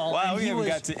almost at all. Wow, we haven't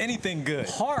got to anything good.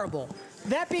 Horrible.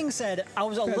 That being said, I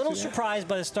was a little surprised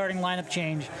by the starting lineup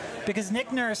change, because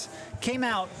Nick Nurse came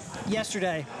out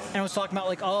yesterday and was talking about,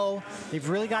 like, oh, they've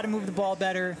really got to move the ball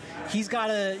better. He's got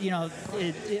to,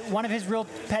 one of his real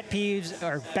pet peeves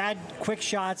are bad quick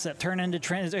shots that turn into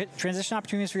transition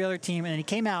opportunities for the other team. And then he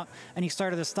came out and he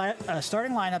started a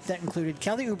starting lineup that included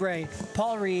Kelly Oubre,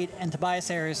 Paul Reed, and Tobias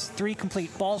Harris, 3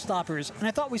 complete ball stoppers. And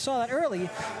I thought we saw that early,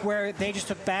 where they just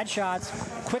took bad shots,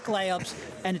 quick layups,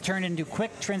 and it turned into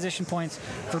quick transition points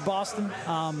for Boston.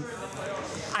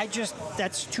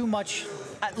 That's too much.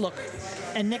 Look,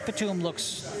 and Nick Batum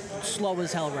looks slow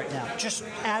as hell right now. Just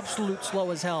absolute slow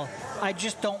as hell. I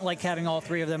just don't like having all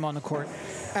 3 of them on the court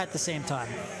at the same time.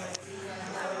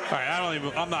 All right,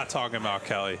 I'm not talking about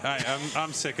Kelly.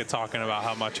 I'm sick of talking about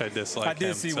how much I dislike him. I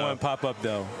did see one pop up,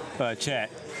 though, chat.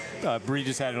 Bree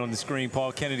just had it on the screen.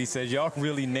 Paul Kennedy says, y'all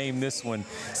really named this one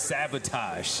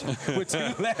Sabotage with 2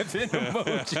 laughing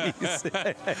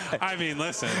emojis. I mean,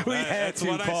 listen, that's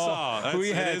what Paul. I saw.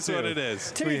 It is what it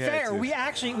is. To be fair, we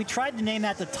tried to name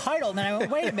that the title, and then I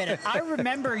went, wait a minute. I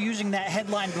remember using that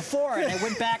headline before, and I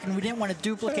went back, and we didn't want to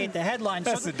duplicate the headline.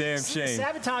 That's a damn shame.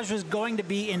 Sabotage was going to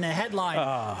be in the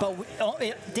headline, but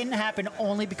it didn't happen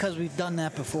only because we've done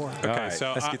that before. Okay, right,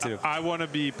 so I want to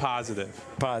be positive.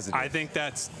 Positive. I think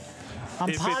that's...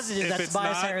 I'm positive that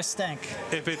Tobias Harris stank.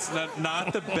 If it's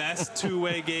not the best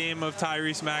two-way game of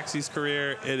Tyrese Maxey's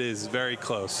career, it is very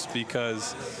close,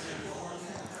 because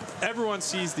everyone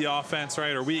sees the offense,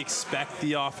 right? Or we expect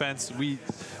the offense.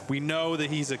 We know that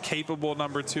he's a capable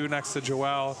number 2 next to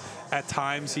Joel. At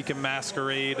times, he can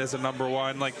masquerade as a number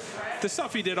 1. Like, the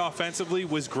stuff he did offensively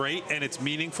was great, and it's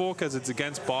meaningful because it's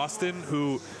against Boston,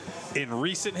 who, in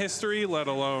recent history, let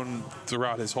alone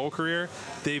throughout his whole career,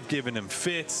 they've given him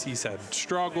fits. He's had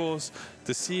struggles.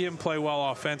 To see him play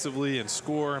well offensively and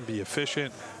score and be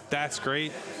efficient, that's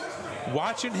great.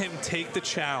 watching him take the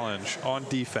challenge on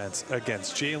defense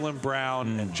against Jaylen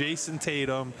Brown and Jason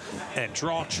Tatum and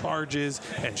draw charges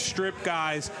and strip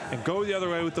guys and go the other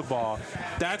way with the ball,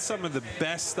 that's some of the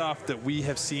best stuff that we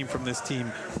have seen from this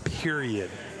team, period,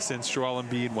 since Joel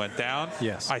Embiid went down.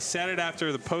 Yes. I said it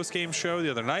after the postgame show the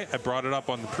other night. I brought it up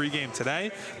on the pregame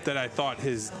today that I thought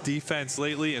his defense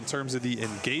lately in terms of the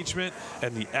engagement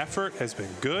and the effort has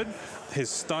been good. His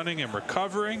stunning and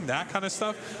recovering, that kind of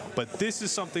stuff. But this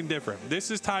is something different. This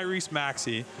is Tyrese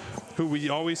Maxey, who we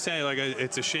always say, like,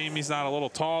 it's a shame he's not a little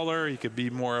taller. He could be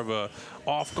more of a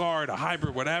off guard, a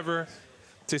hybrid, whatever.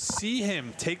 To see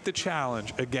him take the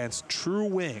challenge against true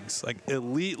wings, like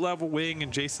elite level wing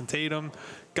and Jason Tatum,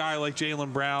 guy like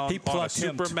Jaylen Brown, He plucked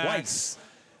him Supermax.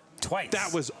 twice.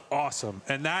 That was awesome.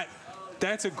 And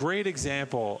that's a great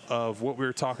example of what we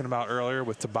were talking about earlier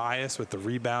with Tobias, with the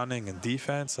rebounding and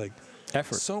defense. Like,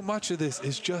 effort. so much of this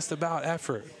is just about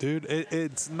effort, dude.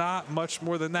 It's not much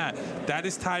more than that. That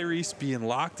is Tyrese being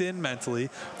locked in mentally.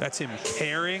 That's him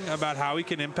caring about how he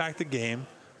can impact the game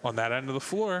on that end of the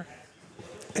floor.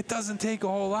 It doesn't take a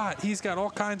whole lot. He's got all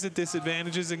kinds of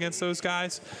disadvantages against those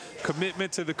guys.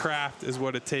 Commitment to the craft is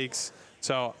what it takes.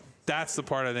 So that's the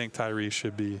part I think Tyrese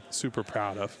should be super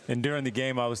proud of. And during the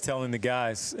game, I was telling the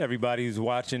guys, everybody who's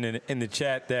watching in the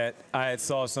chat, that I had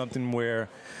saw something where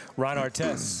Ron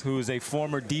Artest, who is a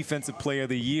former Defensive Player of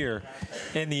the Year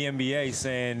in the NBA,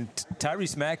 saying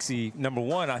Tyrese Maxey, number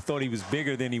one, I thought he was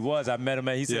bigger than he was. I met him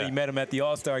he said he met him at the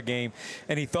All-Star game,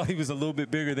 and he thought he was a little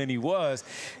bit bigger than he was.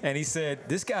 And he said,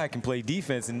 this guy can play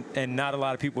defense, and not a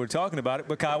lot of people were talking about it,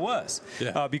 but Kai was.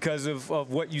 Because of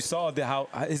what you saw, how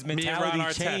his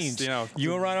mentality changed.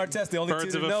 You and Ron Artest, the only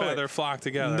birds two of that a know feather it. flock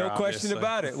together. No obviously. question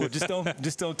about it. Well,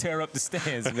 just don't tear up the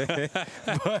stands, man.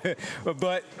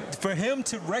 but for him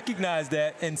to recognize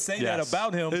that and say that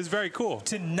about him, it was very cool.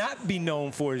 To not be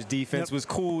known for his defense was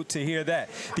cool to hear that.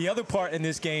 The other part in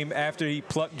this game, after he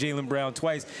plucked Jaylen Brown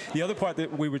twice, the other part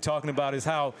that we were talking about is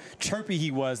how chirpy he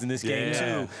was in this game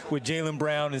too with Jaylen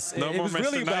Brown. It was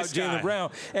really about Jaylen Brown,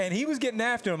 and he was getting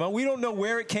after him. We don't know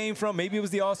where it came from. Maybe it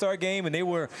was the All-Star game, and they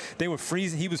were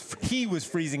freezing. He was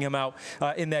freezing him out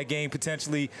in that game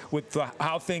potentially with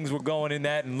how things were going in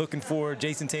that, and looking for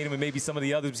Jason Tatum and maybe some of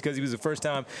the others because he was a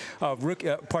first-time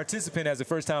participant as a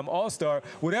first-time All-Star.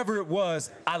 Whatever it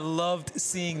was, I loved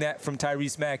seeing that from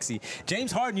Tyrese Maxey.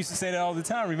 James Harden used to say that all the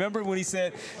time. Remember when he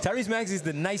said, Tyrese Maxey is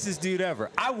the nicest dude ever?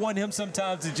 I want him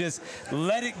sometimes to just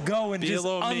let it go and just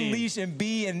unleash and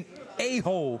be an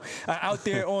a-hole out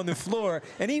there on the floor,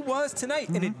 and he was tonight,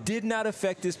 and it did not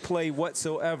affect his play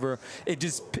whatsoever.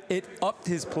 It upped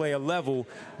his play a level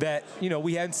that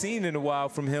we hadn't seen in a while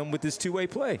from him with this two-way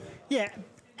play. Yeah,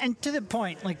 and to the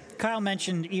point, like Kyle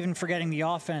mentioned, even forgetting the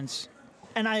offense,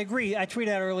 and I agree. I tweeted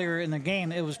out earlier in the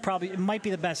game, it might be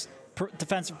the best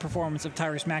defensive performance of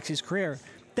Tyrese Maxey's career.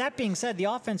 That being said, the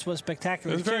offense was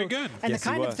spectacular. It was very good. And the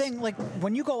kind of thing, like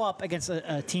when you go up against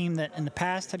a team that in the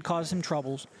past had caused him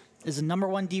troubles, is the number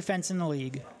one defense in the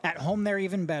league. At home, they're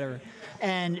even better.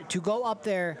 And to go up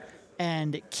there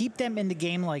and keep them in the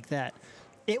game like that,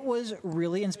 it was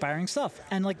really inspiring stuff.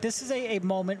 And like this is a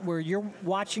moment where you're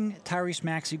watching Tyrese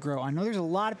Maxey grow. I know there's a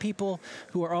lot of people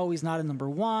who are always not a number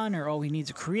one, or he needs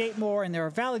to create more, and there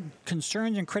are valid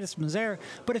concerns and criticisms there.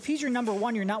 But if he's your number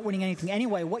one, you're not winning anything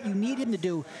anyway. What you need him to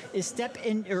do is step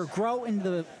in or grow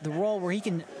into the role where he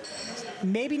can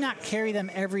maybe not carry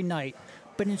them every night,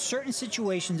 but in certain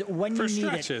situations when you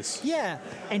need it. Yeah,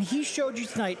 and he showed you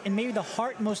tonight in maybe the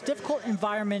most difficult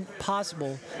environment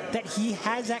possible that he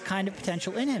has that kind of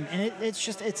potential in him. And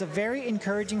it's a very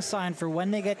encouraging sign for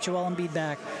when they get Joel Embiid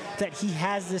back that he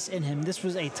has this in him. This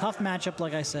was a tough matchup,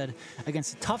 like I said,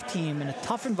 against a tough team in a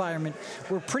tough environment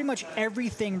where pretty much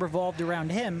everything revolved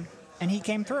around him. And he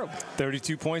came through.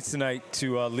 32 points tonight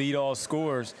to lead all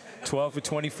scorers, 12 for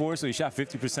 24, so he shot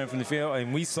 50% from the field.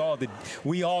 And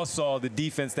we all saw the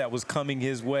defense that was coming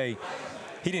his way.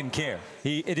 He didn't care.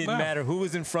 It didn't matter who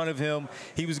was in front of him.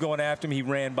 He was going after him. He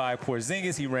ran by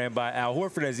Porzingis. He ran by Al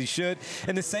Horford, as he should.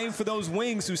 And the same for those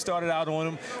wings who started out on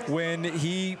him when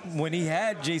he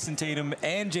had Jason Tatum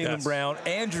and Jaylen Brown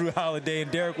and Drew Holiday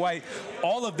and Derek White,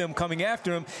 all of them coming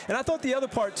after him. And I thought the other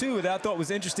part, too, that I thought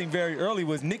was interesting very early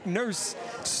was Nick Nurse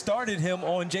started him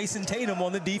on Jason Tatum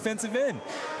on the defensive end.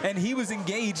 And he was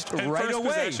engaged and right first away.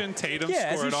 Possession, Tatum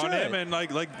scored on him and,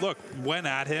 look, went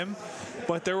at him.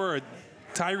 But there were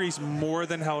Tyrese more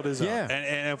than held his own.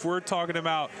 And if we're talking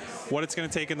about what it's going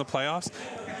to take in the playoffs,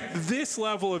 this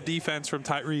level of defense from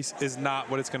Tyrese is not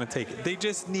what it's going to take. They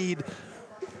just need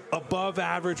above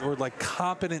average or like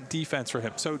competent defense for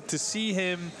him. So to see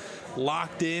him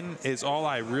locked in is all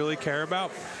I really care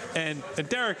about. And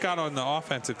Derek got on the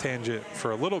offensive tangent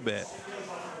for a little bit.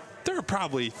 There are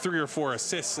probably 3 or 4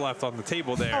 assists left on the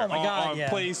table there. Oh, my God, on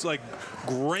plays like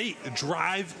great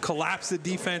drive, collapse the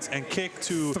defense, and kick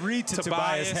to 3 to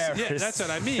Tobias Harris. Yeah, that's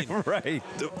what I mean. Right.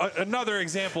 Another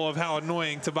example of how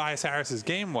annoying Tobias Harris's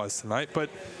game was tonight. But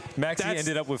Maxey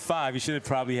ended up with 5. He should have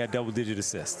probably had double-digit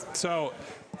assists. So,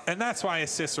 and that's why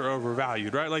assists are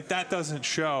overvalued, right? Like, that doesn't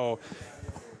show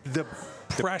the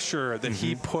pressure that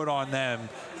he put on them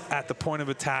at the point of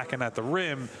attack and at the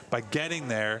rim by getting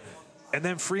there and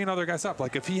then freeing other guys up.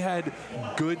 Like, if he had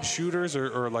good shooters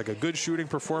or like a good shooting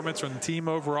performance from the team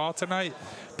overall tonight,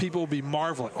 people will be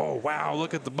marveling. Oh, wow,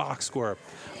 look at the box score.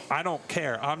 I don't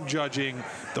care. I'm judging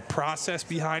the process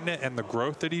behind it and the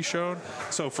growth that he's shown.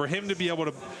 So for him to be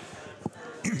able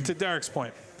to Derek's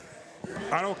point,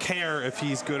 I don't care if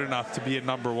he's good enough to be a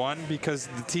number 1 because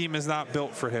the team is not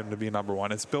built for him to be number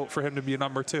 1. It's built for him to be a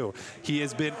number 2. He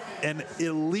has been an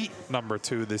elite number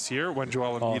 2 this year when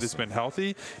Joel Embiid has been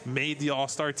healthy, made the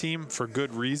All-Star team for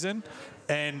good reason.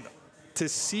 And to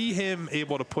see him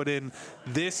able to put in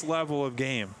this level of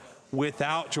game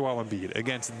without Joel Embiid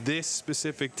against this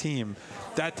specific team,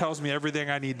 that tells me everything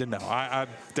I need to know.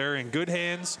 They're in good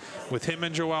hands with him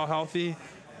and Joel healthy.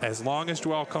 As long as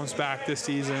Joel comes back this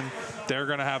season, they're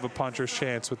going to have a puncher's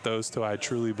chance with those 2. I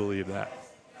truly believe that.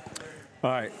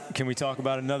 All right, can we talk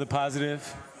about another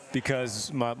positive?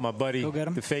 Because my buddy,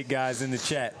 the fake guy's in the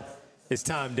chat. It's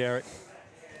time, Derek.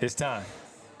 It's time.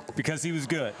 Because he was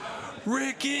good.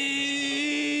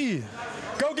 Ricky!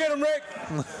 Go get him, Rick!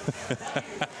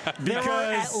 There were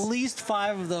at least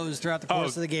 5 of those throughout the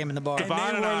course of the game in the bar.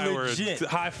 Devon and I were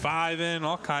high-fiving,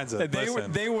 all kinds of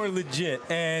They were legit.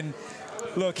 And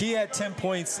look, he had 10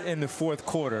 points in the fourth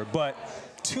quarter, but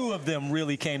 2 of them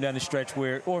really came down the stretch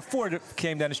or 4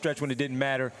 came down the stretch when it didn't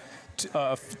matter.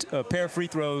 A pair of free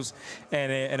throws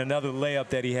and another layup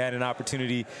that he had an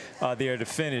opportunity there to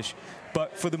finish.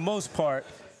 But for the most part,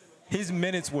 his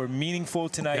minutes were meaningful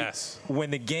tonight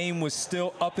when the game was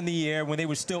still up in the air, when they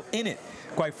were still in it.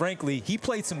 Quite frankly, he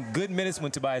played some good minutes when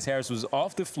Tobias Harris was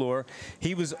off the floor.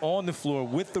 He was on the floor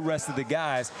with the rest of the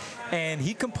guys, and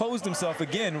he composed himself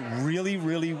again really,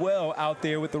 really well out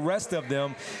there with the rest of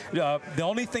them. The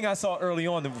only thing I saw early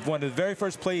on, one of the very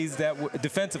first plays that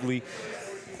defensively,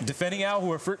 defending Al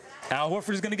Horford. Al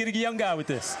Horford is going to get a young guy with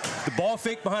this. The ball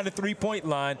fake behind the three-point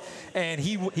line, and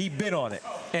he bit on it.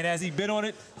 And as he bit on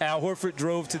it, Al Horford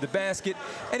drove to the basket,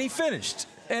 and he finished.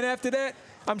 And after that,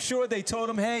 I'm sure they told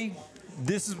him, hey,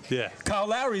 this is Kyle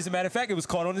Lowry. As a matter of fact, it was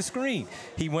caught on the screen.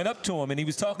 He went up to him, and he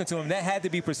was talking to him. That had to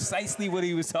be precisely what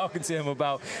he was talking to him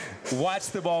about. Watch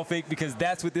the ball fake because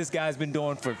that's what this guy's been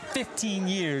doing for 15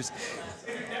 years.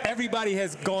 Everybody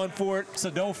has gone for it, so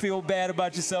don't feel bad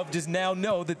about yourself. Just now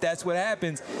know that that's what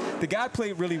happens. The guy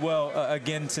played really well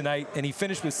again tonight, and he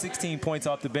finished with 16 points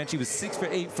off the bench. He was 6 for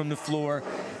 8 from the floor,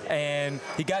 and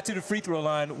he got to the free throw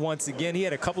line once again. He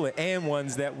had a couple of and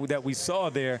ones that we saw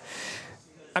there.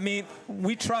 I mean,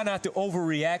 we try not to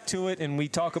overreact to it, and we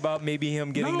talk about maybe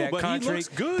him getting that contract. He looks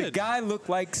good. The guy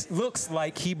looks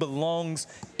like he belongs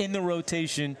in the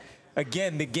rotation.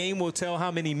 Again, the game will tell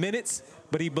how many minutes,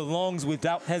 but he belongs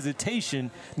without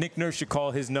hesitation. Nick Nurse should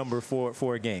call his number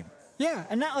for a game. Yeah,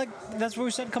 and that's what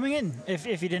we said coming in. If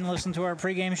you didn't listen to our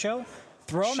pregame show,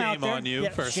 throw him out there. Shame on you,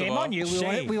 first of all. Shame on you.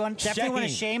 We definitely want to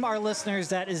shame our listeners.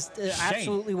 That is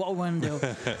absolutely what we want to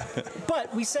do.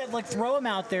 But we said, throw him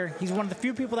out there. He's one of the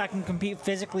few people that can compete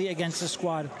physically against the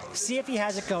squad. See if he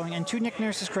has it going. And to Nick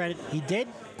Nurse's credit, he did.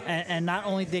 And not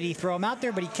only did he throw him out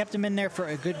there, but he kept him in there for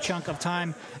a good chunk of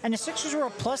time. And the Sixers were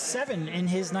a +7 in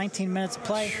his 19 minutes of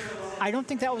play. I don't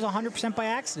think that was 100% by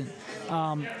accident.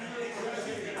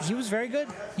 He was very good.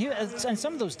 And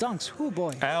some of those dunks,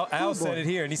 boy. Al said it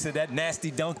here, and he said that nasty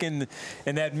dunk in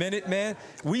that minute, man.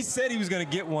 We said he was going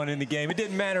to get one in the game. It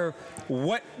didn't matter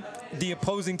what the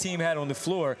opposing team had on the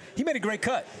floor. He made a great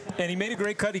cut, and he made a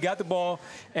great cut. He got the ball,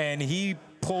 and he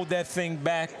pulled that thing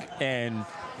back, and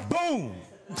boom.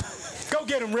 Go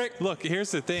get him, Rick. Look,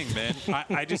 here's the thing, man.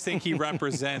 I just think he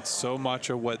represents so much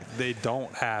of what they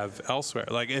don't have elsewhere.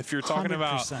 Like, if you're talking 100%.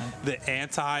 About the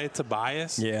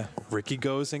anti-Tobias, Ricky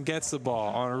goes and gets the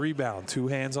ball on a rebound, 2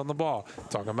 hands on the ball.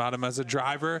 Talking about him as a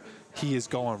driver, he is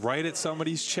going right at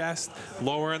somebody's chest,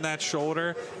 lowering that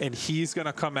shoulder, and he's going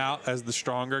to come out as the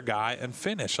stronger guy and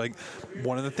finish. Like,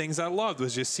 one of the things I loved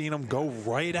was just seeing him go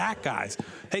right at guys.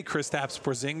 Hey, Kristaps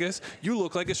Porzingis, you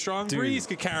look like a strong breeze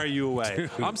could carry you away.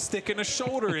 I'm sticking a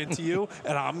shoulder into you,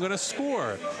 and I'm going to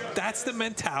score. That's the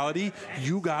mentality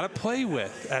you got to play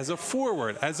with as a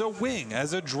forward, as a wing,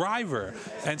 as a driver.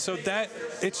 And so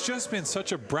it's just been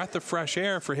such a breath of fresh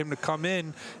air for him to come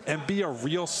in and be a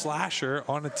real slasher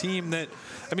on a team that,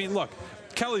 I mean, look,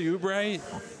 Kelly Oubre,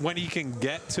 when he can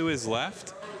get to his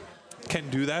left, can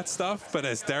do that stuff, but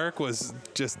as Derek was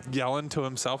just yelling to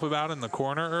himself about in the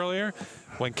corner earlier,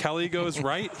 when Kelly goes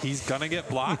right, he's going to get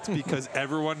blocked because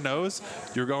everyone knows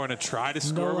you're going to try to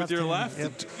score with your left.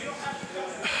 Yep.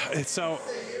 And so,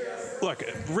 look,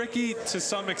 Ricky, to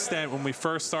some extent, when we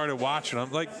first started watching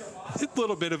him, like, it's a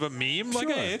little bit of a meme. Like,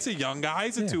 hey, it's a young guy.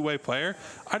 He's a two-way player.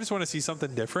 I just want to see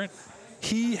something different.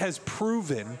 He has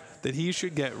proven that he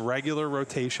should get regular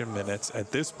rotation minutes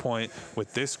at this point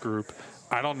with this group.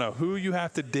 I don't know who you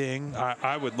have to ding.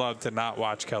 I would love to not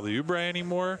watch Kelly Oubre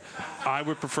anymore. I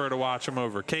would prefer to watch him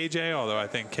over KJ, although I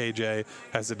think KJ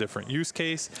has a different use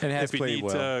case. And has if you need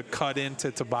well. to cut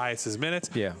into Tobias's minutes,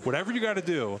 yeah. Whatever you got to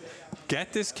do,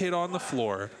 get this kid on the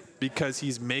floor because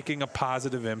he's making a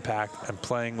positive impact and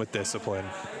playing with discipline.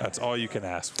 That's all you can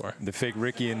ask for. The fake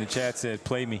Ricky in the chat said,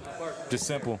 play me. Just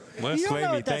simple. You don't play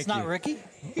know me. if that's Thank not you. Ricky.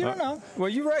 You don't know. Well,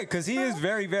 you're right, because he is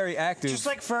very, very active. Just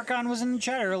like Furkan was in the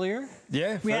chat earlier.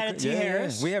 Yeah. We had a T.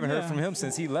 Harris. We haven't heard from him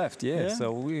since he left. Yeah.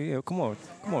 So, come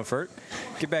on, Furt.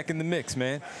 Get back in the mix,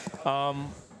 man.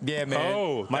 Yeah, man.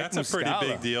 Oh, Mike that's Muscala. a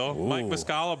pretty big deal. Ooh. Mike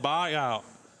Muscala buyout.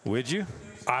 Would you?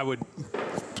 I would.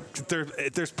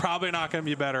 There's probably not going to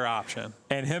be a better option.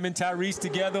 And him and Tyrese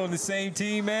together on the same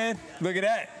team, man. Look at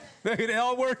that. Look at it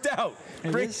all worked out.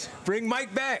 Bring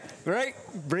Mike back, right?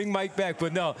 Bring Mike back.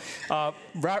 But no,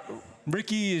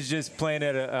 Ricky is just playing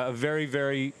at a very,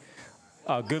 very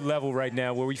good level right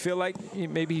now where we feel like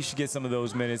maybe he should get some of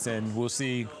those minutes, and we'll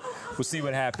see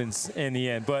what happens in the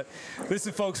end. But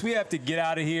listen, folks, we have to get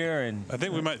out of here. And I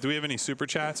think we might. Do we have any super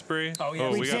chats, Bree? Oh, yeah.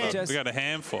 We got a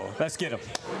handful. Let's get them.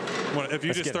 If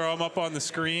you just throw them up on the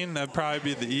screen, that'd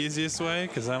probably be the easiest way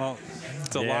because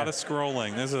it's a lot of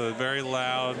scrolling. This is a very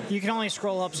loud. You can only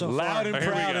scroll up so far. Loud and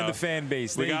proud in the fan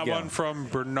base. We got one from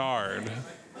Bernard.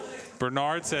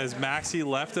 Bernard says, Maxey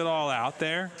left it all out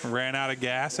there, ran out of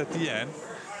gas at the end.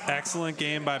 Excellent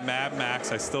game by Mad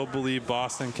Max. I still believe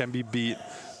Boston can be beat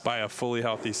by a fully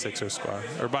healthy Sixers squad,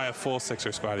 or by a full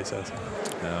Sixers squad, he says.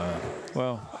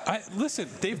 Listen,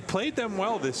 they've played them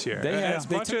well this year. They have.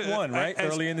 They took one, right,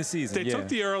 early in the season. They took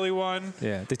the early one.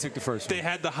 Yeah, they took the first one. They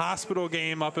had the hospital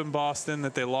game up in Boston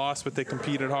that they lost, but they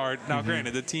competed hard. Now,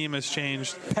 granted, the team has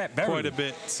changed quite a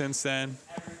bit since then.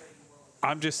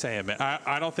 I'm just saying, man,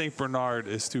 I don't think Bernard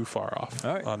is too far off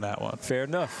on that one. Fair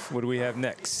enough. What do we have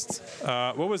next?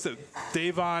 What was it?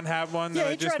 Davon had one that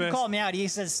I just missed? Yeah, he tried to call me out. He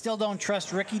says, still don't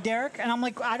trust Ricky, Derek. And I'm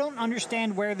like, I don't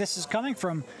understand where this is coming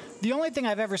from. The only thing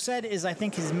I've ever said is I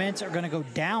think his minutes are going to go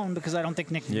down because I don't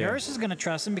think Nick Nurse is going to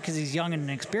trust him because he's young and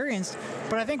inexperienced.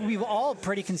 But I think we've all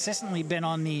pretty consistently been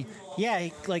on the,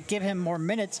 give him more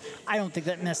minutes. I don't think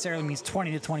that necessarily means 20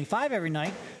 to 25 every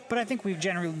night. But I think we've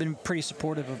generally been pretty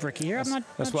supportive of Ricky here.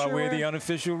 That's why we're the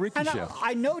unofficial Ricky show.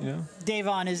 I know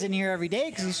Davon is in here every day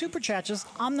because he super chats us.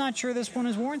 I'm not sure this one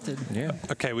is warranted. Yeah.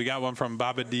 Okay, we got one from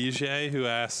Baba DJ who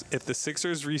asks, if the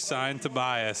Sixers re-sign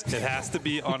Tobias, it has to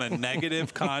be on a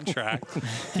negative contract.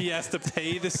 He has to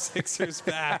pay the Sixers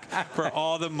back for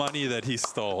all the money that he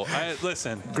stole.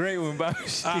 Listen. Great one, Baba.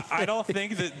 I don't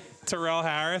think that Terrell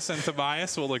Harris and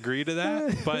Tobias will agree to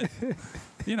that, but,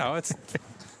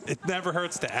 it never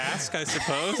hurts to ask, I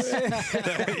suppose.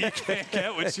 You can't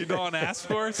get what you don't ask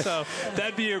for. So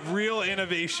that'd be a real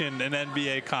innovation in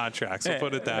NBA contracts. I'll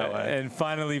put it that way. And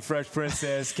finally, Fresh Prince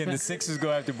says, can the Sixers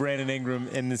go after Brandon Ingram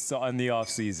in the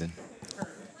offseason?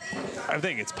 I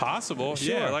think it's possible.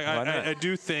 Sure. Yeah, I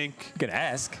do think you can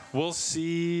ask. We'll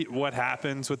see what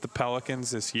happens with the Pelicans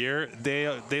this year.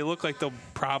 They look like they'll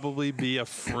probably be a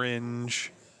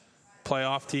fringe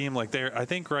playoff team. I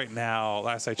think right now,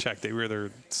 last I checked, they were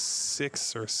either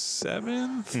 6th or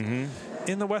 7th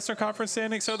in the Western Conference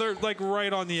standings. So they're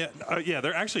right on the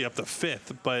they're actually up to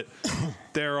 5th, but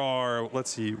there are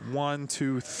 1,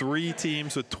 2, 3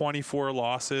 teams with 24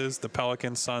 losses: the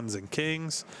Pelicans, Suns, and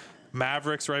Kings.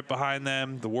 Mavericks right behind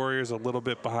them. The Warriors a little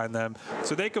bit behind them.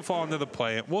 So they could fall into the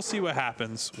play. We'll see what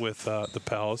happens with the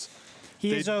Pels.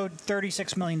 He is owed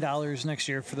 $36 million next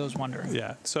year, for those wondering.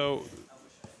 Yeah. So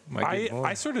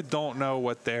I sort of don't know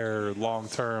what their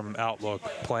long-term outlook,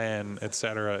 plan, et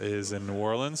cetera, is in New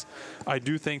Orleans. I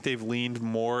do think they've leaned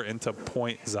more into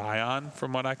Point Zion,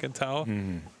 from what I can tell.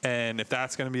 And if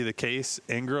that's going to be the case,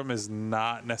 Ingram is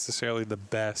not necessarily the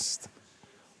best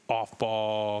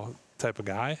off-ball type of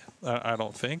guy, I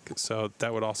don't think. So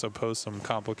that would also pose some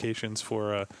complications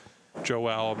for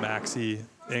Joel, Maxey,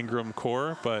 Ingram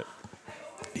core, but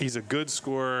he's a good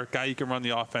scorer, guy you can run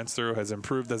the offense through, has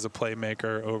improved as a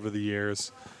playmaker over the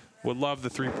years. Would love the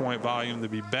three-point volume to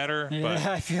be better. Yeah, but,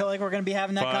 I feel like we're going to be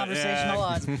having that conversation a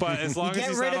lot. But as long as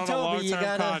he's not on a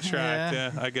long-term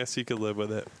contract, I guess you could live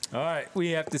with it. All right,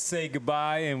 we have to say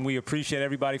goodbye, and we appreciate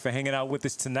everybody for hanging out with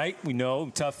us tonight. We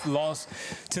know tough loss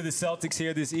to the Celtics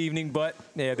here this evening, but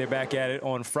they're back at it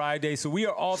on Friday. So we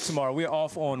are off tomorrow. We are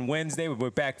off on Wednesday. We're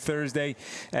back Thursday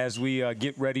as we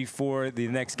get ready for the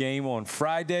next game on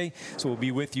Friday. So we'll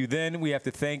be with you then. We have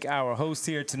to thank our host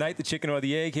here tonight, the Chicken or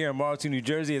the Egg here in Marlton, New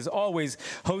Jersey, as always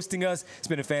hosting us. It's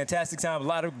been a fantastic time. A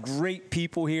lot of great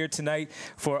people here tonight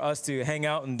for us to hang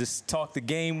out and just talk the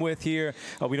game with here.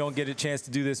 We don't get a chance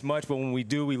to do this much, but when we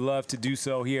do, we love to do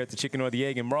so here at the Chicken or the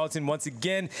Egg in Marlton. Once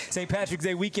again, St. Patrick's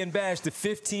Day Weekend Bash, the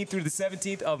 15th through the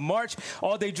 17th of March.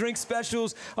 All-day drink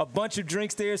specials, a bunch of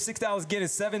drinks there, $6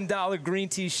 Guinness, $7 green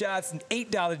tea shots, and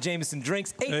 $8 Jameson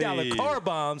drinks, $8 car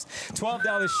bombs,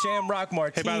 $12 Shamrock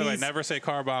Martinis. Hey, by the way, never say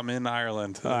car bomb in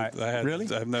Ireland. All right. Really?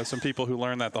 I know some people who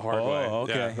learned that the hard way. Oh,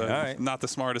 okay. Yeah, all right. Not the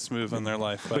smartest move in their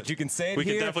life. But you can say it we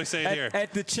here. We can definitely say it here.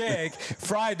 At the Chegg,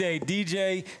 Friday,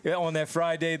 DJ on that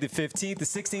Friday, the 15th, the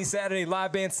 16th, Saturday,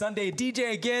 live band, Sunday,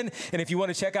 DJ again. And if you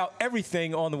want to check out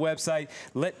everything on the website,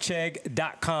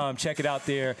 letchegg.com. Check it out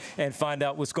there and find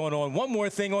out what's going on. One more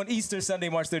thing on Easter Sunday,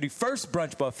 March 31st,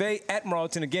 brunch buffet at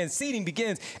Marlton. Again, seating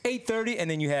begins 8:30,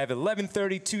 and then you have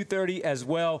 11:30, 2:30 as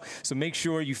well. So make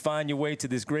sure you find your way to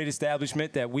this great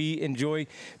establishment that we enjoy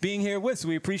being here with. So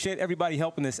we appreciate everybody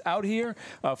helping us out here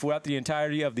throughout the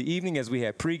entirety of the evening as we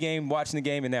had pregame, watching the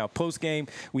game, and now postgame.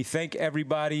 We thank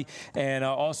everybody. And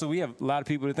also, we have a lot of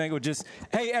people to thank.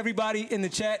 Hey, everybody in the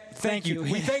chat, thank you.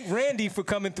 We thank Randy for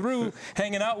coming through,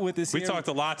 hanging out with us We here. talked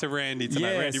a lot to Randy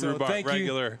tonight. Yeah, Randy Rhubarb, thank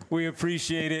regular. You. We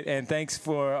appreciate it. And thanks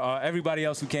for everybody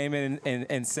else who came in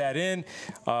and sat in.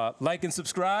 Like and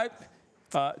subscribe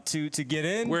to get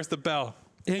in. Where's the bell?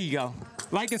 Here you go.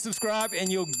 Like and subscribe,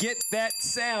 and you'll get that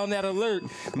sound, that alert,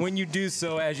 when you do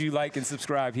so as you like and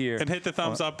subscribe here. And hit the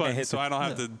thumbs up button so I don't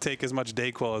have to take as much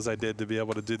Dayquil as I did to be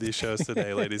able to do these shows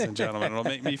today, ladies and gentlemen. It'll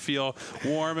make me feel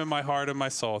warm in my heart and my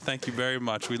soul. Thank you very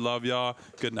much. We love y'all.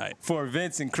 Good night. For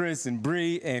Vince and Chris and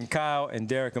Bree and Kyle and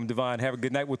Derek, I'm Devon. Have a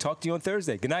good night. We'll talk to you on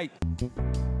Thursday. Good night. We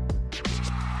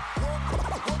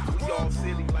all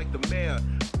silly like the mayor.